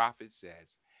the prophet says.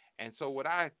 And so what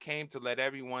I came to let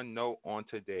everyone know on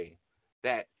today,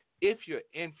 that if you're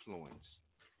influenced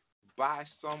by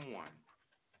someone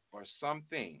or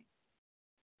something,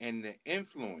 and the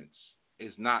influence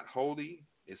is not holy,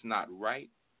 it's not right,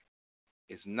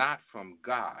 it's not from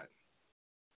God,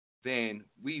 then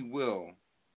we will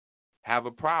have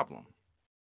a problem.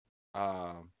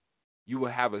 You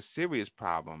will have a serious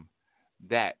problem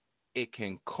that it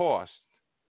can cost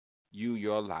you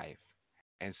your life.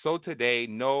 And so today,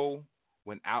 know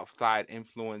when outside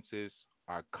influences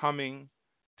are coming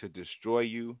to destroy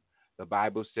you. The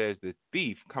Bible says the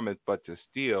thief cometh but to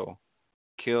steal,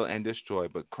 kill, and destroy.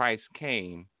 But Christ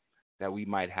came that we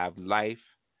might have life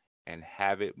and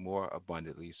have it more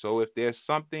abundantly. So if there's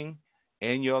something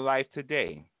in your life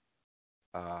today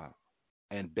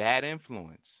and bad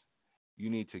influence, you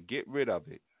need to get rid of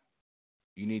it.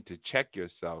 You need to check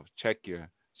yourself, check your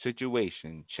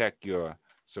situation, check your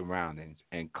surroundings,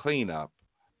 and clean up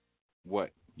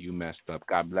what you messed up.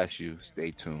 God bless you.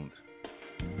 Stay tuned.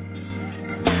 2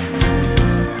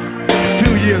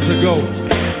 years ago,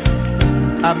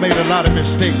 I made a lot of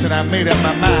mistakes, and I made up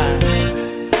my mind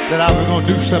that I was going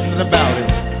to do something about it.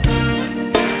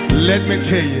 Let me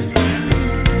tell you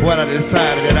what I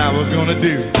decided that I was going to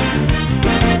do.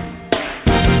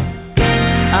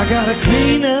 I got to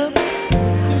clean up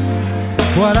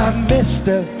what I messed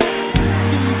up.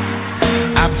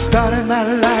 I'm starting my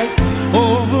life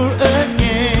over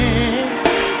again.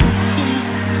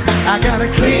 I got to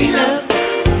clean up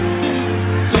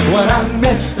what I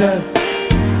messed up.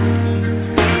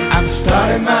 I'm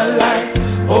starting my life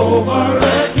over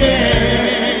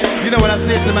again. You know what I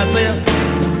said to myself?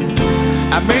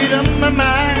 I made up my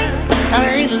mind, I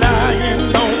ain't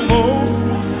lying no more.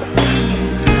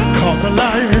 'Cause the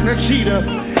liar and the cheater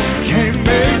can't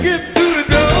make it through the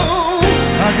door.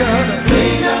 I gotta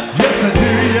clean up, yes I do,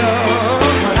 y'all.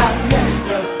 What I messed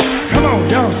up. Come on,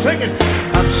 y'all, sing it.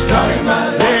 I'm starting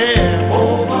my life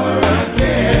over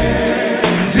again.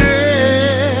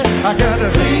 Yeah, I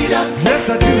gotta clean up, yes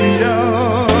I do,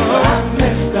 y'all. What I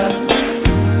messed up.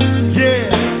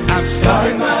 Yeah, I'm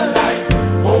starting my life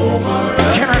over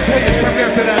again. Can I tell you something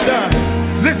else that I've done?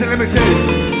 Listen, let me tell you.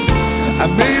 I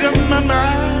made up my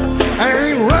mind, I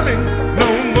ain't running no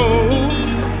more.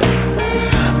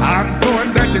 I'm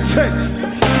going back to church.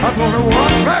 I'm gonna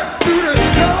walk right through the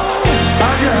door.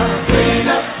 I gotta clean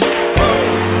up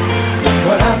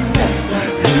what I messed up.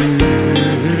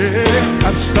 Yeah,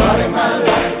 I'm starting my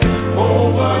life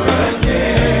over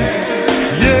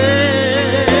again.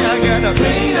 Yeah, I gotta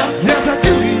clean up. Yes, I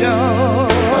do, y'all.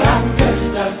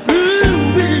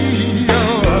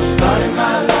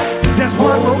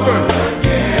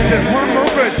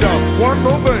 one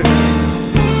more verse.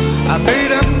 I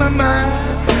made up my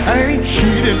mind, I ain't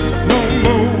cheating no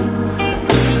more.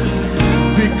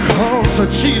 Because a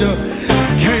cheater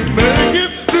can't make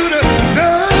it through the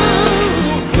snow.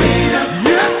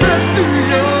 Yes, I do,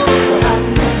 y'all.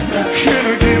 Can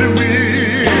I get a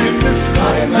witness?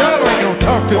 Y'all ain't gonna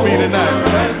talk to me tonight.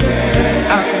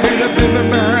 I made up in my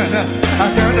mind,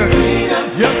 I gotta,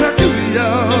 yes, I do,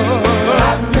 y'all.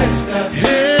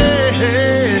 Hey,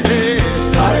 hey, hey.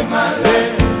 Started my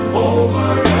life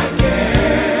over again.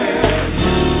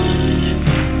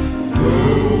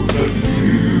 Those of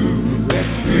you that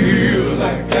feel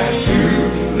like I do,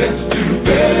 let's do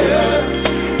better.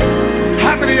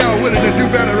 How many of y'all willing to do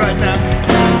better right now?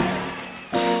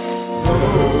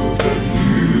 Those of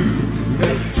you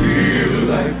that feel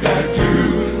like I do,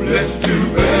 let's do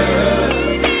better.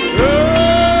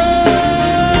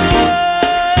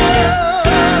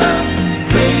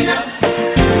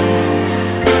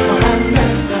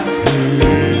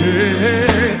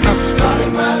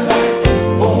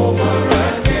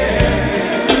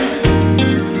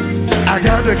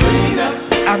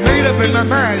 I made up in my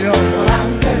mind, y'all.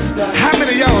 How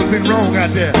many of y'all have been wrong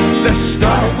out there? Let's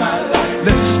start.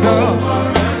 Let's start.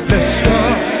 Let's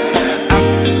start.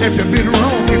 If you've been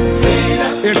wrong,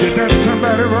 if you done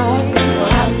somebody wrong,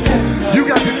 you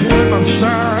got to tell them I'm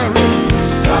sorry.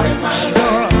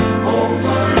 Start.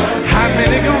 How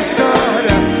many gonna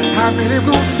start? How many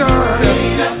gonna start?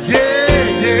 Yeah,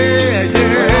 yeah,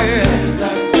 yeah.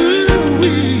 Ooh,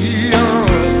 yeah.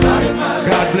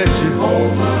 God bless you.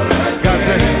 God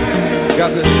bless you. God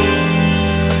bless you.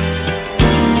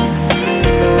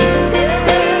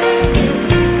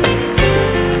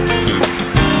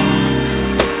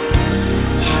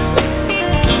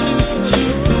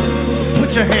 Put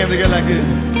your hands together like this.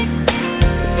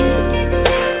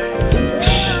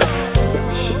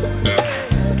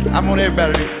 I want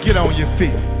everybody to get on your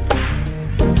feet.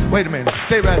 Wait a minute.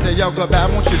 Stay right there. Y'all go back.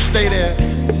 I want you to stay there.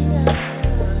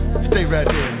 Stay right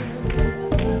there.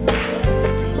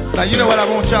 Now, you know what I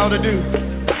want y'all to do?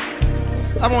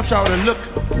 I want y'all to look,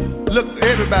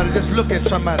 everybody just look at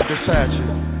somebody beside you.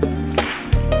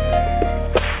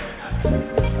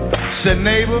 Say,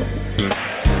 neighbor,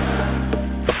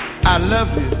 I love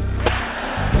you.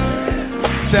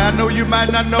 Say, I know you might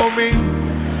not know me,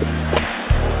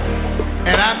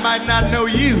 and I might not know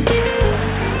you,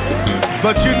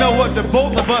 but you know what the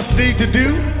both of us need to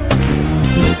do?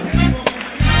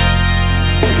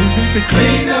 We need to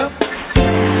clean up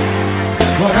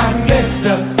what I messed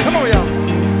up. Come on, y'all.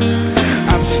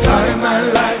 I'm starting my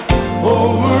life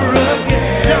over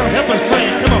again. Y'all help us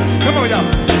sing. Come on, y'all.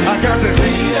 I got to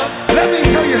clean up. Let me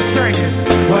hear you singing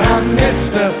what I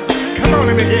messed up. Come on,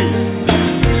 let me hear you.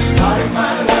 Starting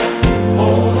my life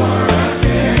over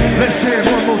again. Let's say it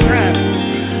one more time.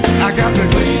 I got to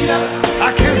clean up.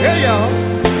 I can't hear y'all.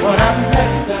 What I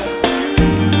messed up.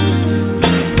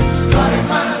 Starting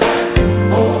my life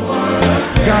over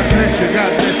again. God bless you.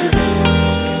 God bless you.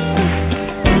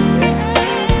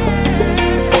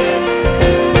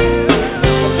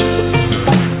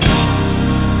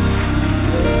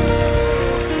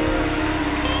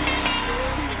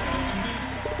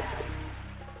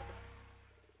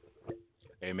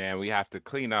 Amen. We have to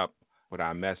clean up what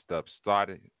I messed up,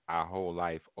 started our whole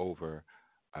life over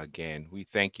again. We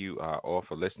thank you all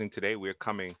for listening today. We're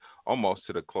coming almost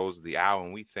to the close of the hour,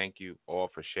 and we thank you all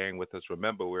for sharing with us.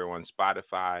 Remember, we're on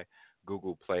Spotify,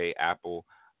 Google Play, Apple,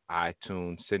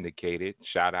 iTunes, syndicated.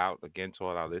 Shout out again to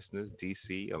all our listeners,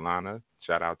 DC, Alana,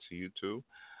 shout out to you too,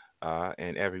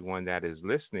 and everyone that is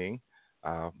listening.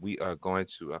 We are going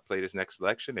to play this next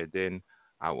selection, and then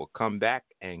I will come back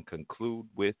and conclude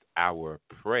with our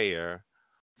prayer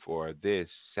for this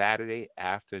Saturday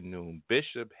afternoon.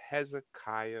 Bishop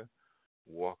Hezekiah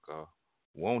Walker,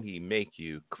 won't he make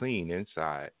you clean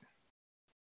inside?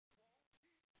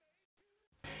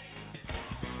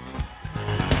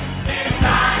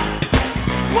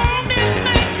 Won't it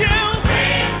make you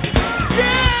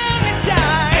down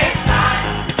inside?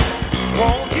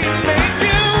 Won't he make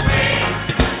you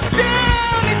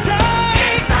down inside?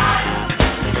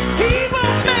 He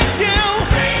won't make you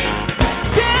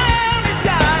down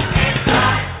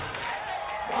inside.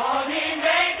 Won't he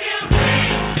make you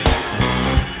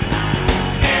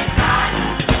inside?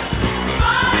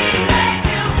 Won't he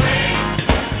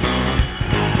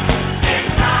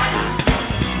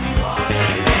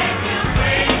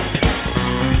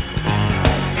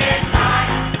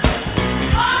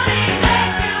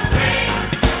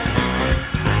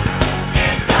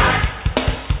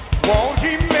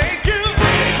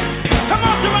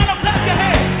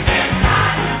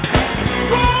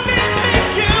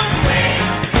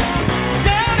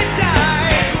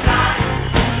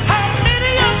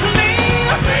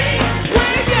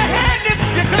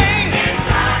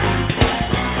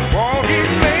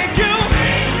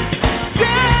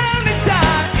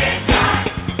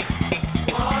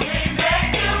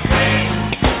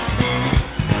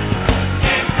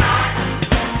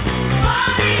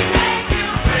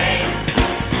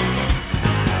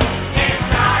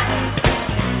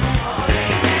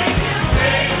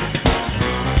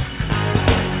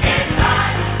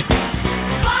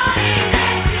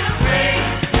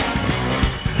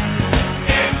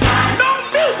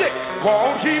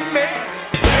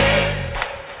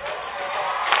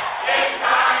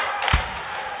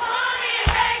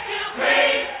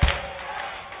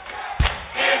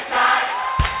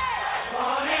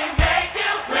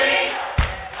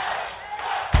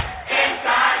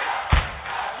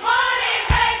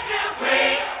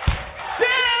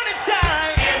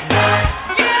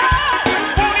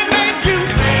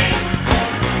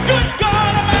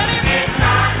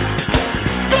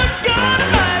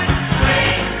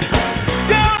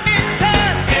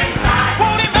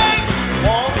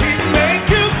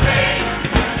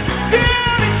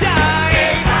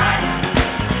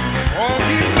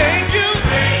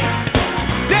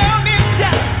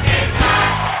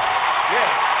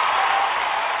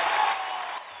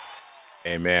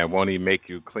Amen. Won't he make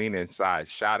you clean inside?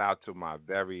 Shout out to my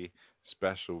very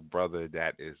special brother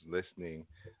that is listening,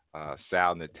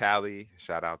 Sal Natali.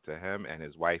 Shout out to him and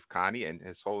his wife Connie and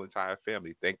his whole entire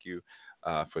family. Thank you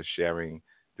for sharing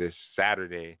this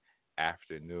Saturday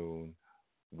afternoon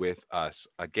with us.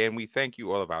 Again, we thank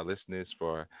you, all of our listeners,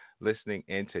 for listening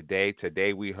in today.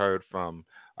 Today we heard from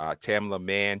Tamla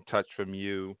Mann, Touch From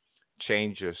You,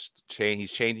 He's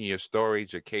Changing Your Story,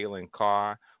 Jacqueline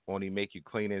Carr, Won't He Make You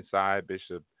Clean Inside,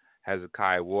 Bishop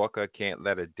Hezekiah Walker, Can't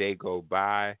Let a Day Go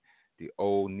By, the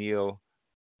O'Neill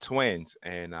Twins,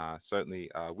 and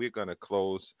certainly we're going to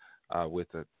close with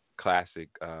a classic,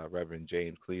 Reverend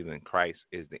James Cleveland, Christ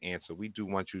is the Answer. We do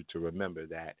want you to remember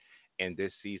that in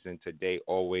this season, today,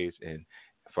 always, and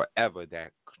forever,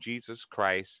 that Jesus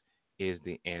Christ is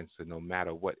the answer, no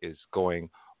matter what is going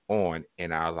on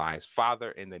in our lives.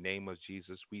 Father, in the name of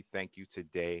Jesus, we thank you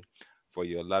today for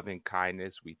your loving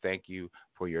kindness. We thank you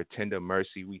for your tender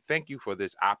mercy. We thank you for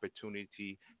this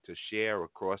opportunity to share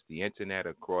across the internet,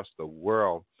 across the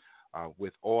world,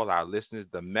 with all our listeners,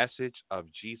 the message of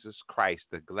Jesus Christ,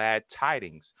 the glad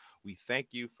tidings. We thank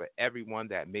you for everyone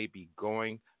that may be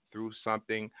going through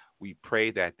something. We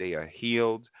pray that they are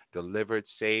healed, delivered,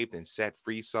 saved, and set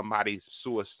free. Somebody's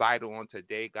suicidal on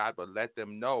today, God, but let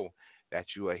them know that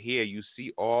you are here. You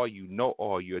see all, you know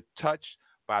all. You're touched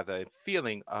by the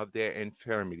feeling of their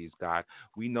infirmities, God.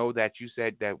 We know that you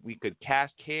said that we could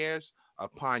cast cares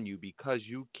upon you because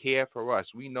you care for us.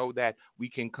 We know that we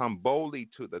can come boldly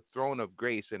to the throne of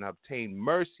grace and obtain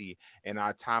mercy in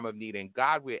our time of need. And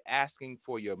God, we're asking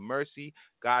for your mercy.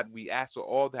 God, we ask for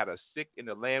all that are sick in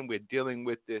the land. We're dealing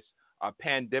with this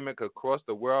pandemic across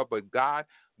the world. But God,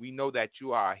 we know that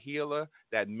you are a healer,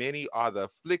 that many are the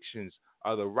afflictions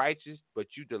of the righteous, but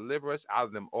you deliver us out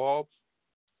of them all.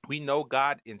 We know,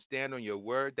 God, and stand on your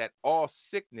word, that all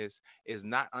sickness is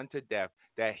not unto death,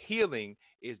 that healing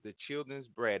is the children's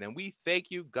bread. And we thank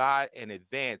you, God, in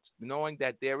advance, knowing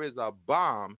that there is a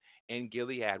balm in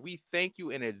Gilead. We thank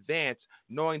you in advance,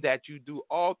 knowing that you do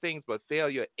all things but fail.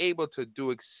 You're able to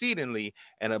do exceedingly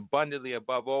and abundantly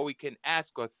above all we can ask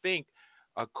or think,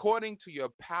 according to your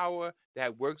power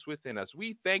that works within us.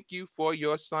 We thank you for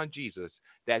your Son, Jesus,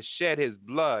 that shed his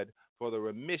blood for the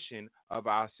remission of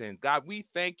our sins. God, we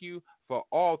thank you for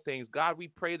all things. God, we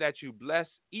pray that you bless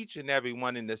each and every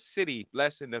one in the city,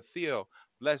 bless in the field,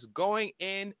 bless going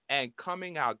in and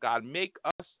coming out. God, make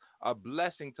us a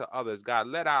blessing to others. God,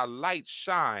 let our light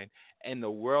shine in the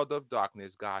world of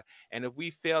darkness, God. And if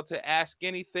we fail to ask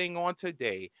anything on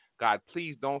today, God,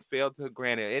 please don't fail to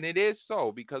grant it. And it is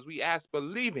so, because we ask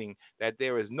believing that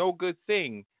there is no good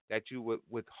thing that you would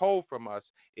withhold from us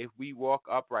if we walk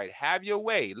upright. Have your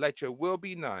way. Let your will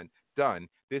be done.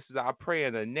 This is our prayer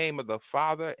in the name of the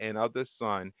Father and of the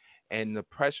Son and the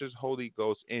precious Holy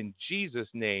Ghost. In Jesus'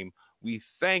 name, we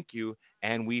thank you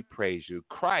and we praise you.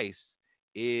 Christ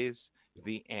is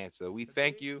the answer. We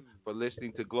thank you for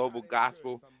listening to Global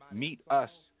Gospel. Meet us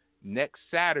next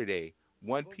Saturday,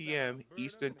 1 p.m.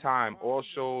 Eastern Time. All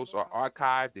shows are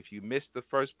archived. If you missed the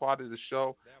first part of the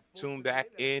show, tune back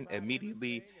in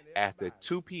immediately at the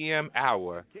 2 p.m.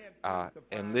 hour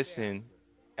and listen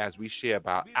as we share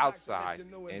about outside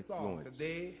influence.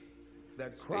 Stay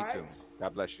tuned.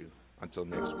 God bless you. Until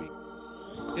next week.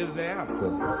 Is the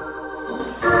answer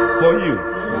for you.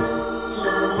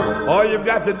 All you've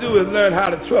got to do is learn how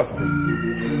to trust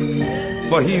him,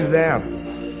 for he's the answer.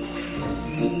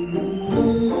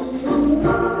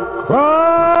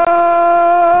 Christ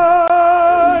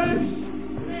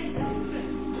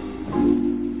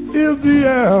is the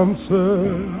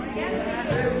answer.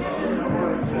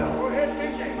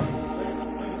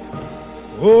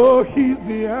 Oh, he's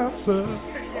the answer.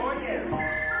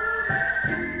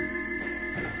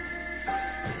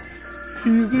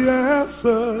 He's the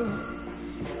answer.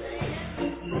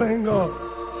 Thank God.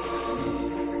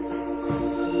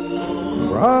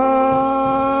 Right.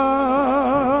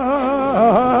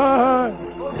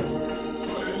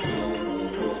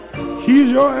 He's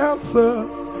your answer.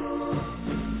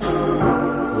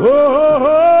 Oh,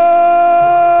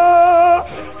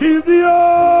 he's the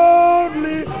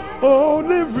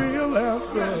only real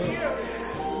answer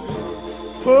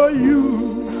for you.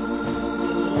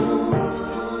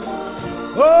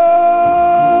 Oh,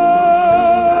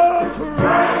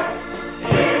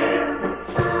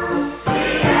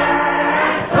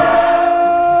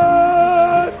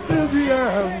 Christ is the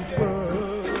answer.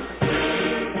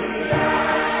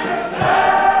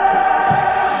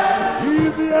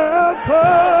 He's the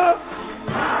answer.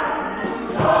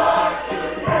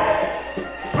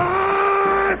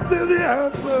 Christ is the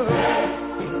answer.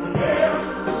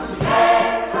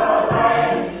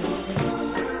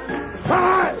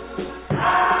 Christ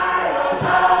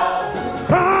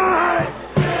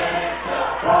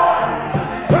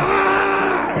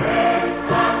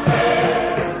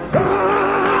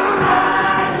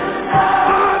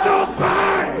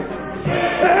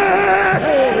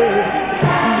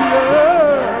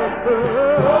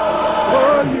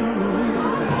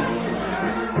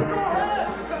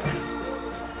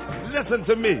listen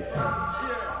to me.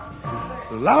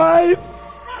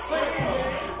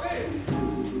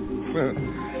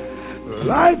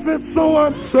 Life is so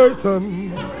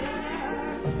uncertain.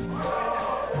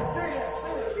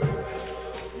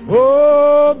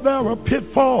 Oh, there are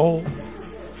pitfalls.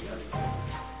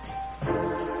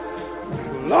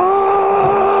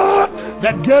 Lord,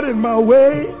 that get in my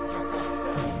way.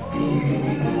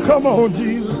 Come on,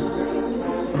 Jesus.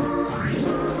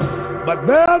 But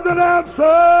there's an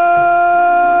answer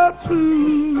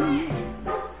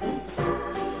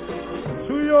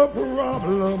to your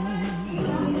problem.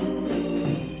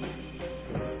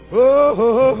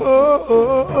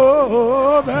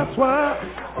 Oh, that's why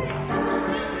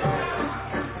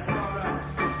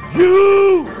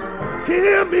you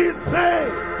hear me say,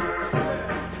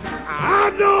 I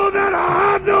know that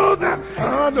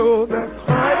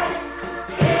Christ.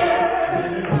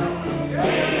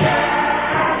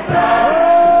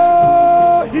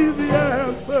 Oh, he's the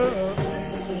answer.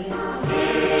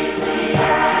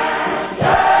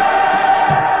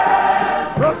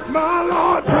 Trust my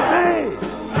Lord today.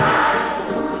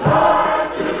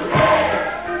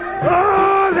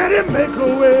 Oh, let him make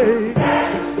a way.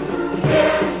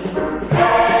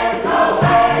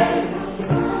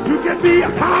 You can be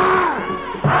high.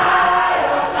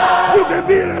 You can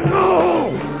be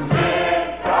alone.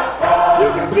 You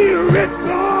can be rich,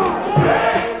 Lord.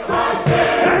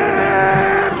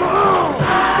 And more.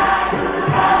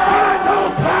 I know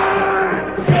fine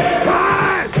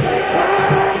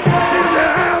is the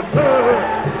answer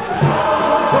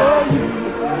for you.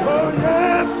 Oh,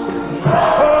 yes.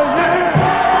 Oh, yeah.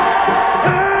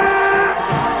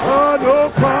 Oh, no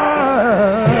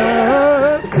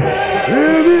fine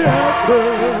is the answer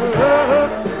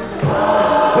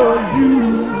for you.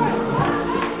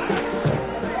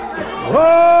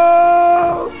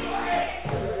 Oh,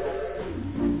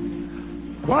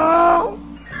 wow.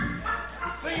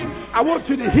 I want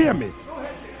you to hear me.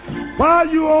 While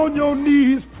you on your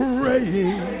knees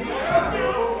praying,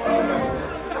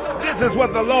 this is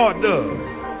what the Lord does.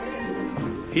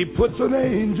 He puts an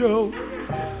angel.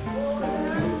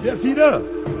 Yes, he does.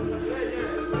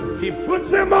 He puts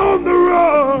him on the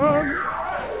run.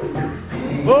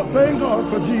 Oh, thank God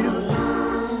for Jesus.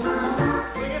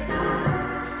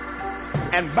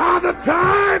 And by the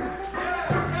time,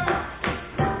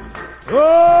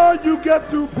 oh, you get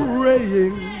through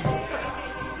praying,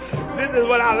 this is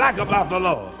what I like about the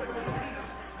Lord.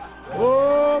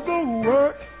 Oh, the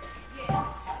work,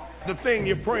 the thing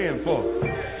you're praying for,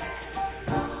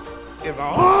 is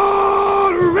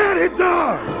already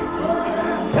done.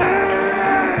 Hey,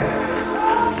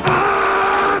 I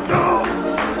know.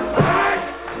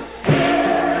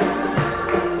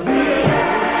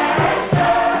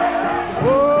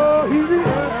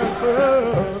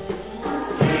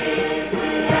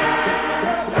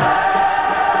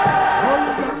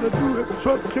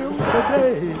 Trust him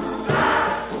today.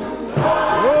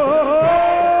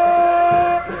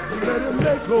 Oh, let him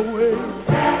make a way.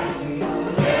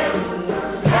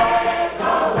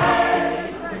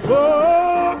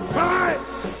 Oh, Christ.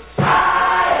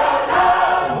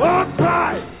 Oh,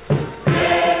 Christ.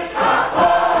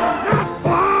 Not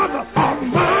father or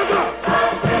mother.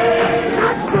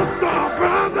 Not sister or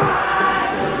brother.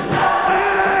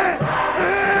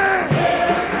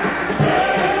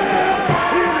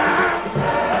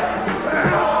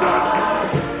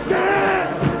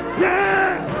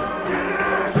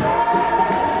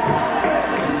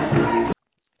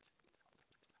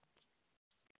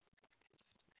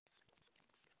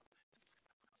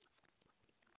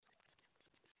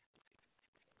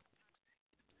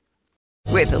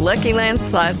 With the Lucky Land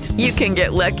Slots, you can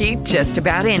get lucky just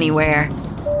about anywhere.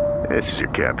 This is your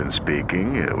captain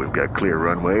speaking. We've got clear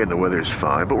runway and the weather's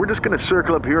fine, but we're just going to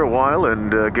circle up here a while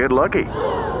and get lucky.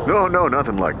 No,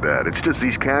 nothing like that. It's just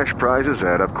these cash prizes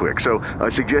add up quick. So I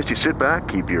suggest you sit back,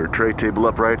 keep your tray table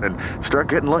upright, and start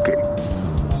getting lucky.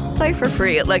 Play for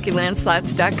free at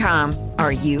LuckyLandSlots.com.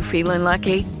 Are you feeling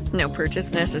lucky? No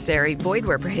purchase necessary. Void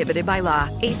where prohibited by law.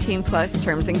 18+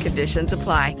 terms and conditions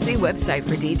apply. See website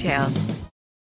for details.